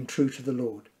remained true to the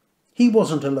Lord. He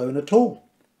wasn't alone at all.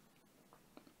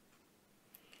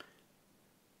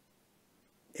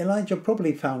 Elijah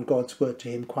probably found God's word to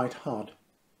him quite hard.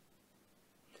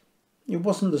 It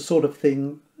wasn't the sort of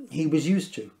thing he was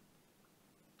used to.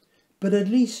 But at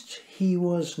least he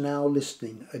was now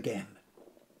listening again.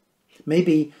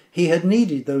 Maybe he had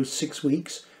needed those 6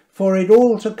 weeks for it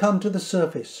all to come to the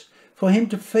surface, for him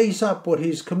to face up what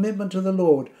his commitment to the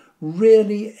Lord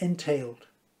really entailed.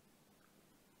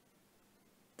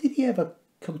 Did he ever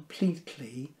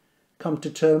completely come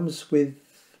to terms with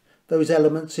those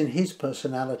elements in his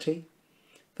personality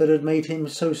that had made him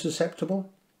so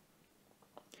susceptible?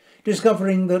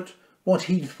 Discovering that what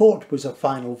he'd thought was a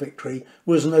final victory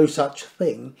was no such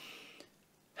thing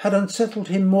had unsettled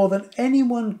him more than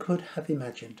anyone could have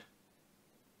imagined.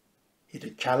 It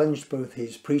had challenged both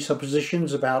his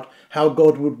presuppositions about how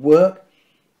God would work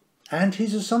and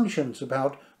his assumptions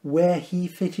about where he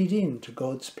fitted into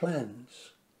God's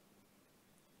plans.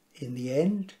 In the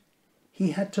end,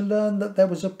 he had to learn that there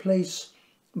was a place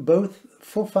both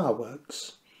for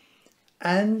fireworks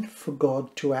and for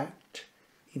God to act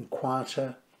in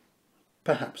quieter,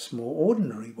 perhaps more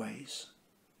ordinary ways.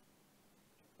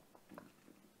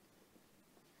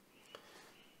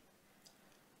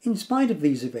 In spite of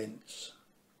these events,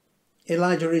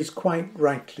 Elijah is quite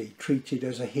rightly treated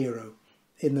as a hero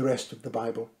in the rest of the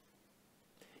Bible.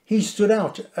 He stood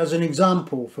out as an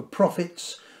example for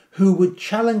prophets who would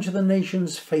challenge the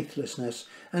nation's faithlessness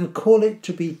and call it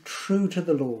to be true to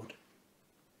the Lord.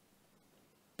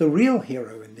 The real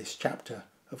hero in this chapter,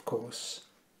 of course,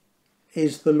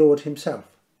 is the Lord himself,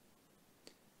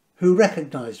 who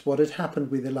recognised what had happened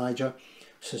with Elijah,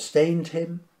 sustained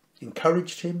him,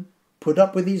 encouraged him, put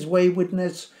up with his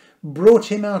waywardness, brought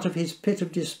him out of his pit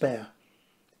of despair,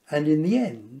 and in the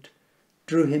end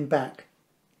drew him back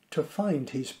to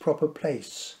find his proper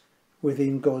place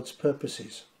within God's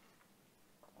purposes.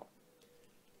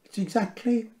 It's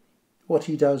exactly what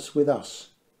he does with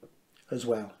us as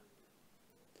well.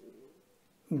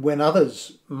 When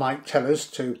others might tell us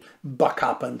to buck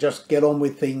up and just get on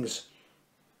with things,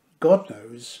 God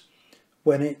knows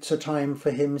when it's a time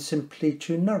for him simply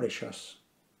to nourish us.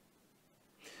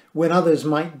 When others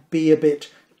might be a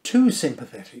bit too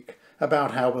sympathetic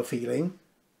about how we're feeling,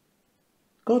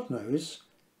 God knows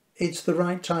it's the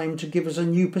right time to give us a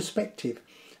new perspective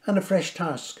and a fresh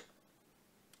task.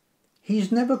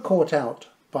 He's never caught out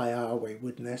by our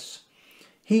waywardness.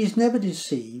 He's never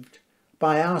deceived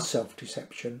by our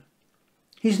self-deception.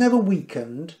 He's never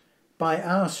weakened by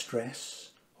our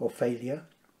stress or failure.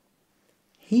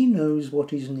 He knows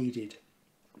what is needed.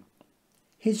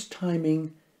 His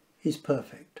timing is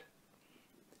perfect,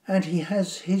 and he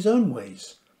has his own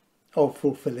ways of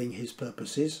fulfilling his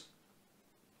purposes,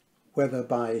 whether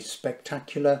by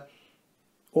spectacular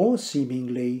or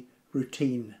seemingly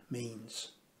routine means.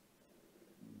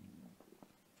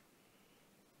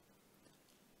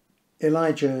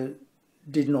 Elijah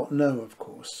did not know, of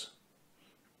course,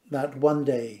 that one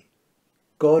day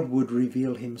God would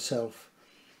reveal himself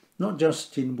not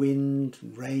just in wind,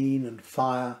 and rain and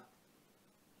fire,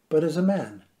 but as a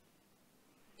man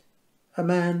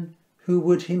who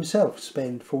would himself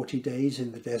spend 40 days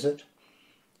in the desert,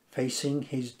 facing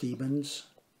his demons,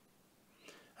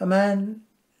 a man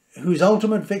whose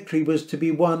ultimate victory was to be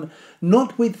won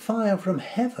not with fire from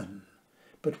heaven,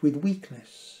 but with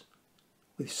weakness,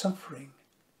 with suffering,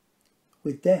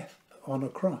 with death on a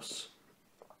cross.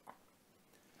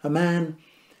 A man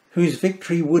whose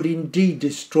victory would indeed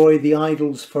destroy the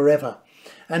idols forever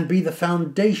and be the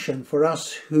foundation for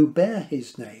us who bear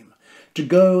his name to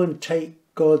go and take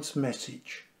God's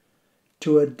message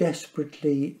to a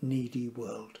desperately needy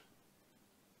world.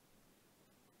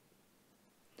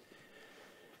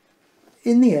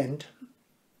 In the end,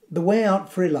 the way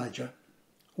out for Elijah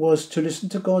was to listen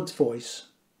to God's voice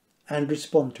and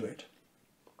respond to it.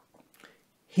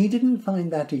 He didn't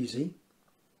find that easy.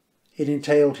 It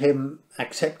entailed him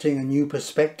accepting a new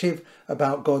perspective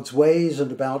about God's ways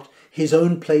and about his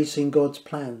own place in God's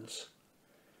plans.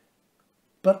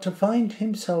 But to find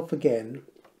himself again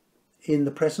in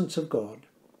the presence of God,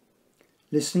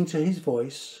 listening to his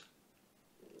voice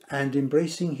and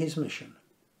embracing his mission,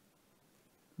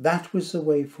 that was the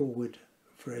way forward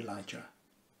for Elijah.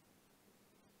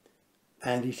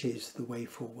 And it is the way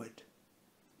forward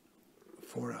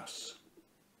for us.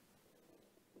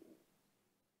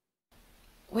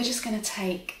 We're just going to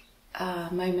take a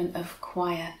moment of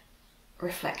quiet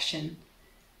reflection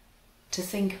to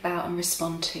think about and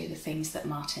respond to the things that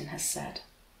Martin has said.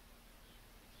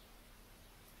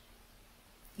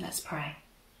 Let's pray.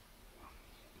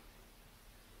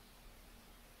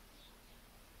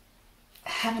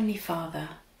 Heavenly Father,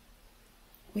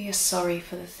 we are sorry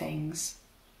for the things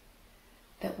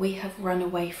that we have run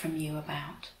away from you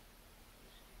about.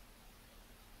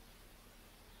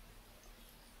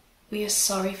 We are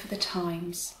sorry for the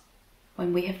times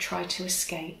when we have tried to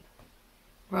escape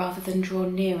rather than draw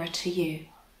nearer to you.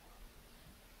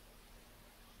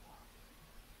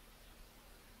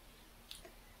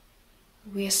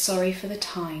 We are sorry for the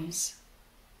times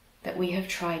that we have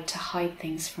tried to hide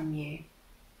things from you.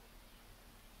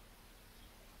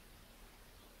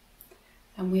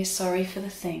 And we are sorry for the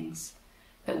things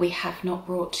that we have not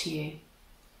brought to you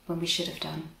when we should have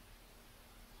done.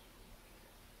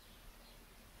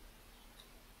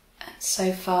 And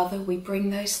so, Father, we bring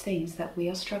those things that we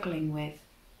are struggling with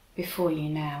before you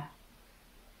now.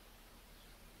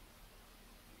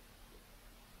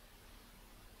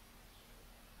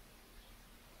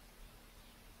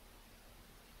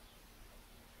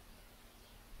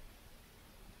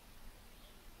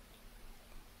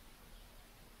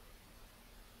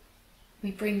 We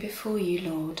bring before you,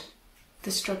 Lord,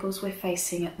 the struggles we're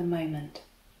facing at the moment.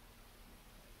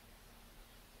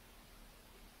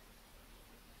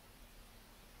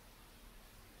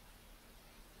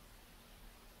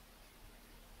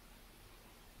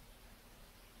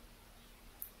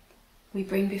 We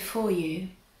bring before you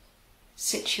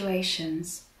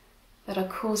situations that are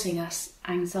causing us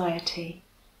anxiety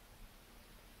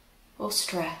or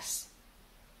stress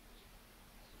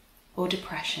or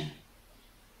depression.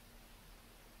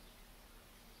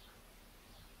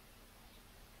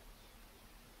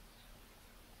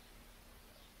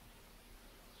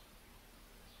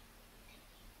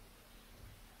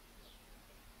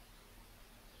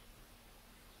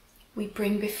 We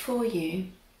bring before you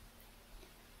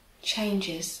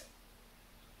changes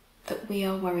that we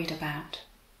are worried about.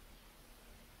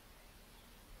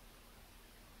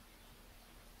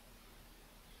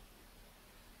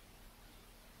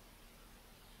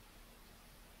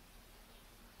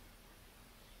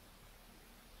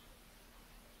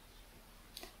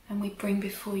 And we bring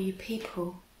before you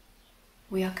people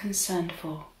we are concerned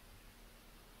for.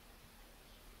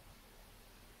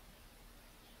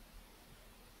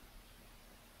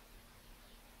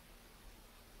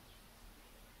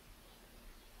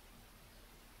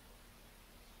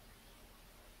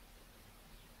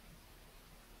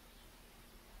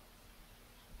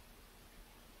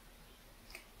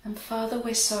 And Father,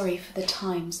 we're sorry for the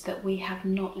times that we have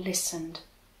not listened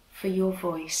for your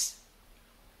voice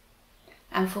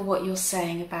and for what you're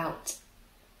saying about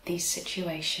these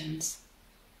situations.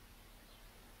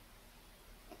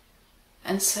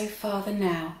 And so, Father,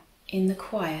 now, in the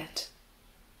quiet,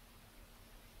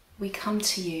 we come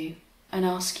to you and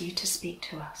ask you to speak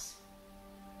to us.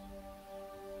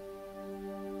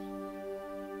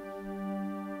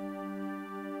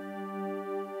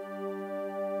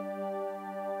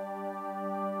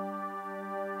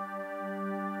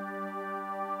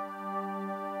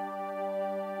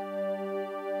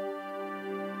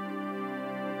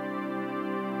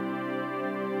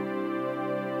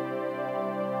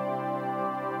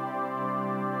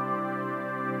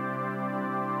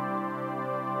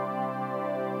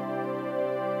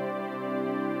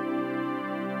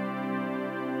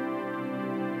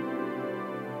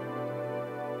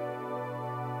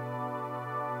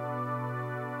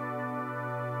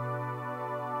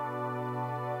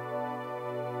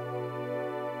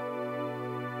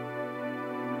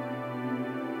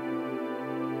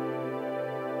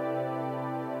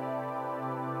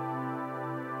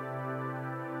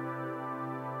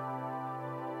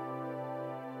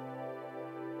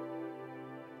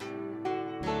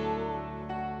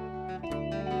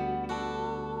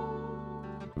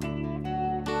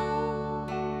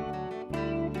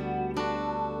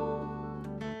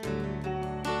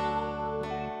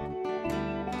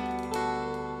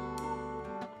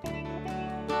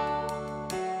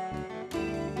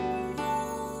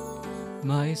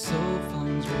 My soul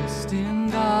finds rest in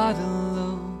God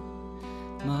alone,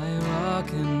 my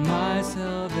rock and my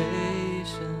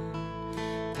salvation,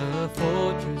 a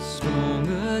fortress strong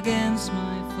against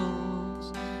my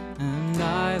foes, and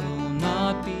I will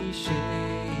not be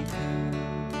shaken.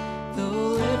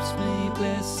 Though lips may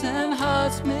bless and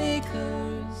hearts may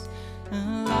curse,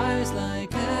 and lies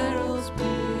like arrows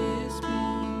pierce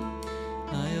me,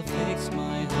 I'll fix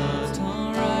my heart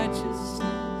on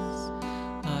righteousness.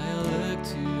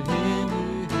 To him who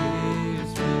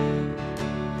hears me.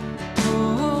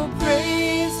 Oh,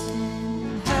 praise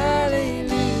him,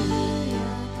 hallelujah,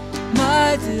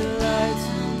 my delight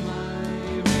and my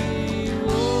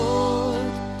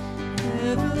reward,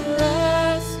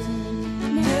 everlasting,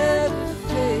 never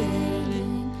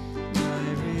failing, my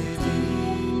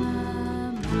Redeemer,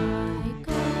 my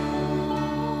God.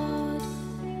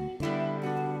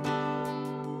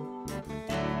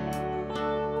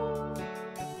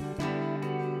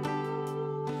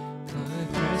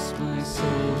 My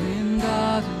soul in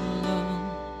God alone,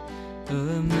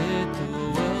 amid the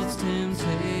world's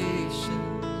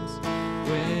temptations.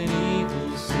 When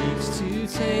evil seeks to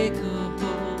take a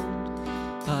hold,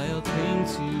 I'll cling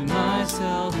to my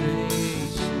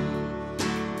salvation.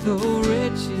 Though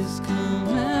riches come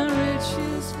and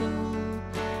riches go,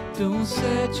 don't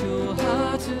set your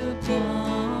heart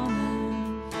upon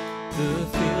them. The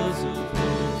fields of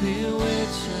hope in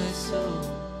which I sow,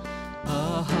 a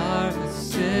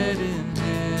harvest set in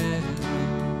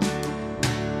heaven.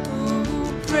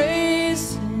 Oh, praise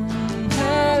him,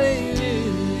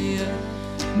 hallelujah,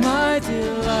 my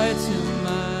delight and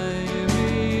my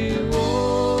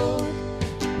reward,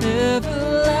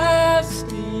 everlasting,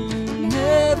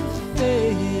 never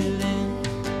failing,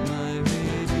 my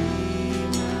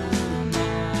Redeemer,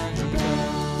 my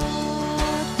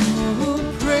God. Oh,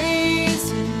 praise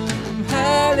him,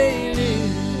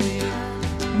 hallelujah,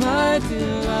 my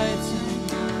delight and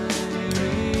my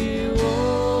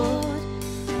reward,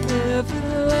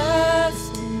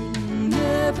 everlasting,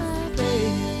 never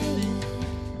failing,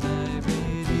 my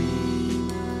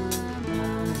Redeemer,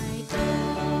 my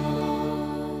God.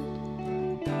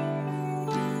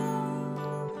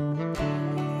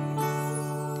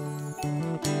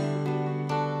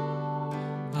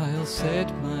 I'll set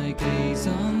my gaze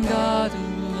on God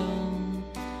alone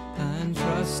and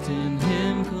trust in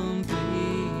him completely.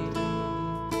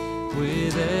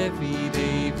 With every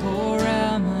day pour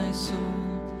out my soul,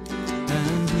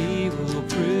 and he will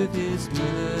prove his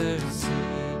mercy.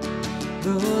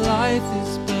 Though life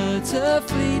is but a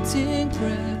fleeting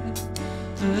breath,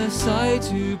 a sight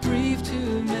too brief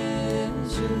to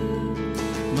measure,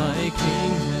 my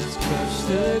King has crushed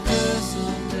the curse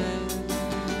of death,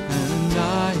 and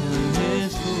I am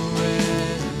his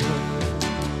forever.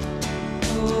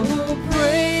 Oh,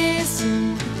 praise him,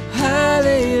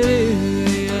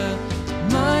 hallelujah,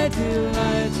 my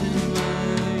delight and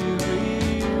my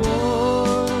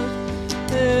reward,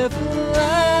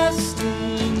 everlasting,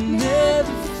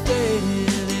 never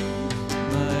failing,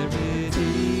 my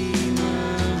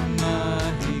Redeemer,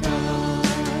 my God.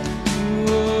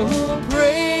 Oh,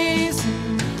 praise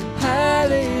him,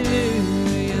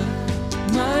 hallelujah,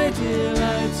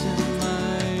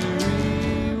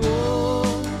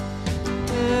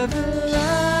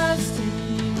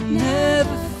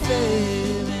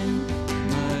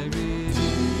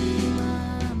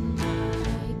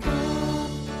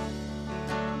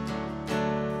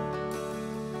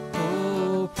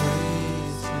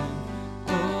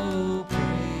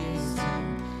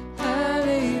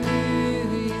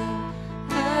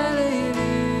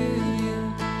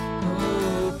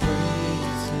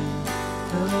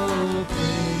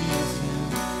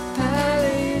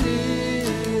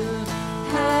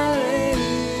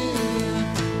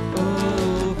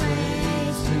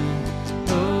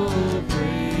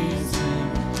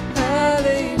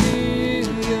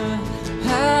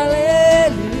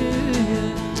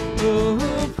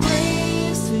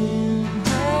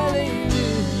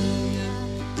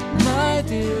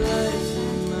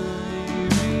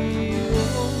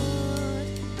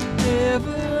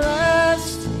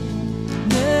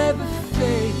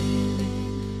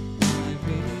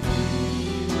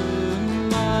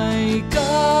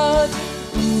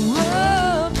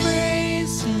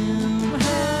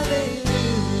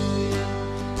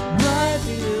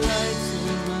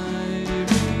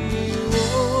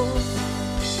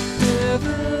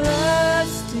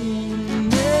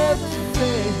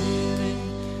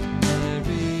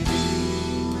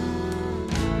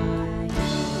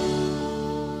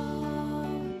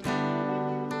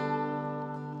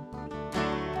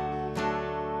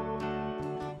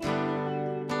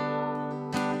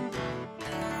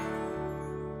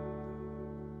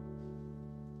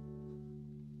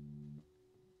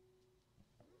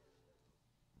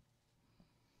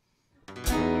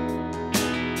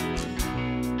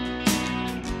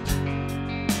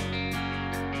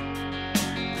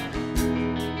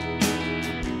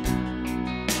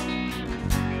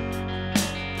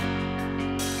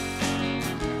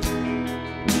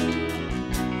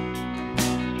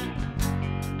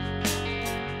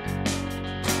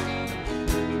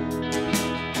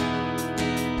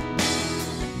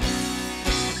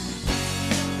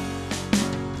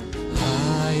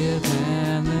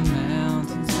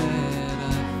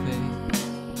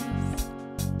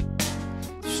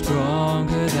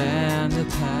 stronger than the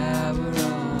power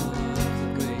of the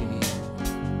grave,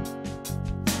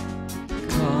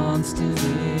 constant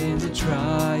in the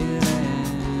trial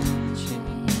and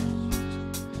change.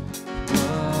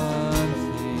 One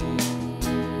thing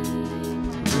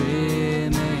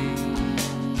remains,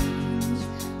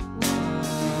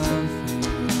 one thing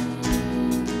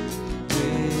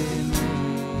remains.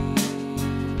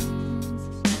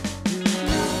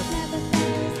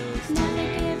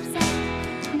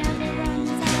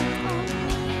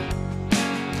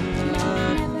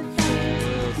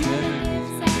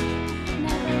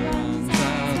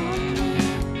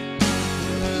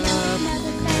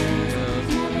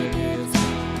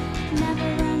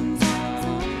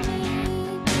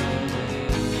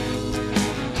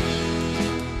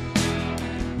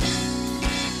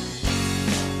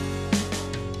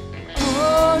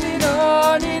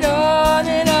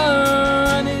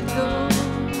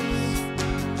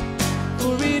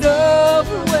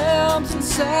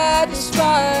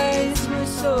 Satisfies my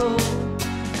soul,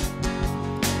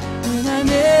 and I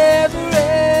never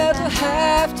ever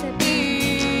have to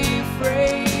be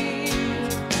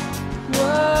afraid.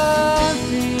 One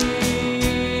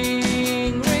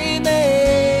thing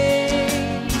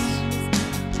remains,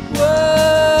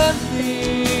 one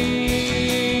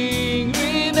thing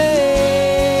remains.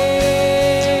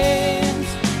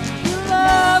 Your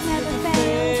love never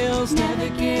fails, never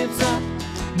gives up,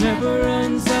 never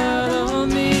runs out on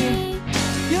me.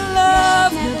 Your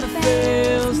love never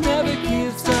fails, never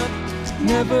gives up,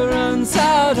 never runs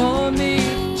out on me.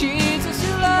 Jesus,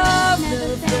 your love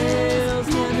never fails,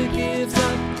 never gives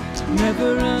up,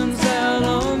 never runs out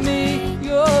on me.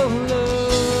 Your love,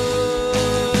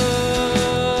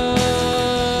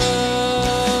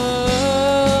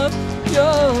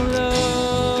 your love.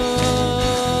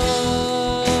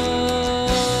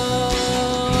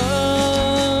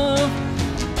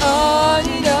 On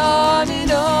and on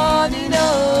and on and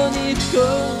on it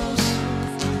goes,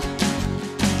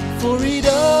 for it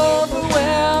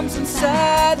overwhelms and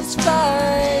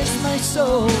satisfies my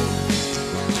soul,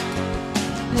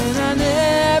 and I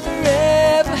never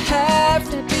ever have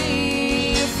to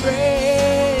be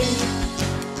afraid.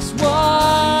 'Cause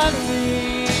one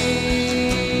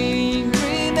thing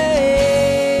remains,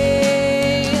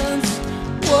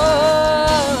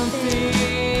 one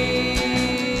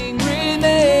thing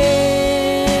remains.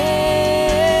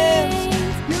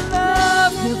 Your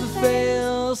love never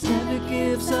fails, never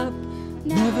gives up,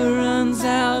 never runs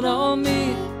out on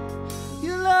me.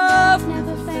 Your love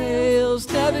never fails,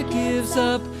 never gives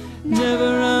up,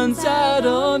 never runs out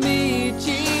on me.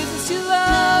 Jesus, your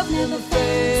love never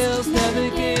fails, never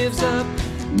gives up,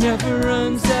 never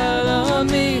runs out on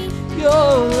me.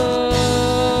 Your love,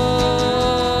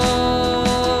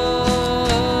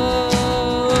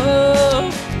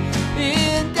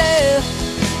 in death,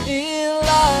 in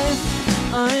life,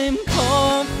 I'm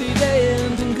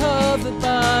confident and covered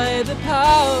by the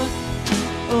power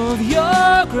of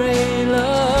your great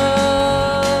love.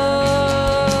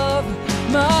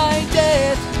 My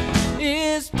debt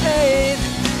is paid,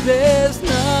 there's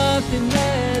nothing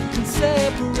that can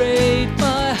separate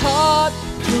my heart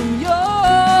from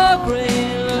your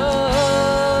great love.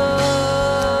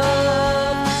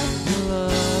 Your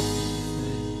love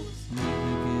fails,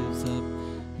 never gives up,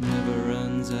 never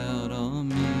runs out on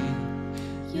me.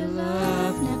 Your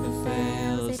love never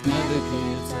fails, never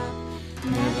gives up,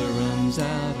 never runs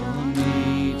out on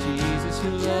me. Jesus,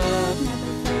 your love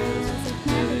never fails,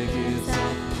 never gives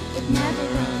up, it never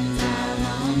runs out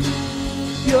on me.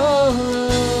 Your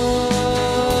love,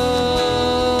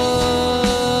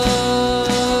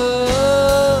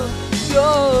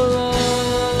 your love,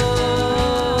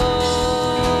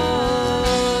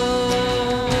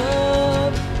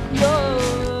 your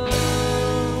love.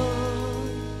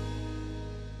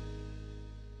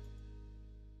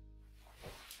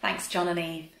 Thanks, John and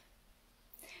Eve.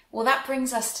 Well, that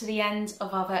brings us to the end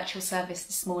of our virtual service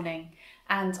this morning,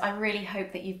 and I really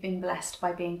hope that you've been blessed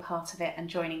by being part of it and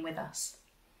joining with us.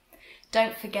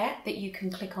 Don't forget that you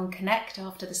can click on Connect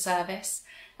after the service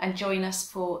and join us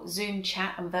for Zoom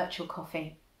chat and virtual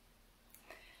coffee.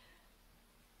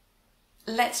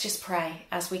 Let's just pray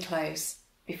as we close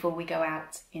before we go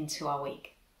out into our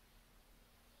week.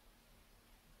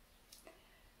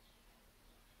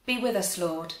 Be with us,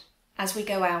 Lord, as we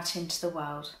go out into the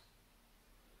world.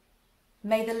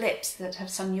 May the lips that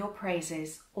have sung your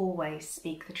praises always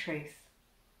speak the truth.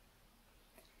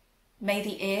 May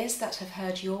the ears that have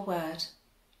heard your word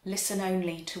listen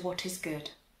only to what is good.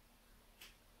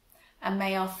 And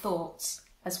may our thoughts,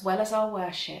 as well as our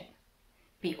worship,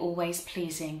 be always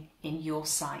pleasing in your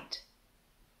sight.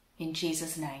 In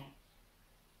Jesus' name,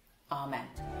 Amen.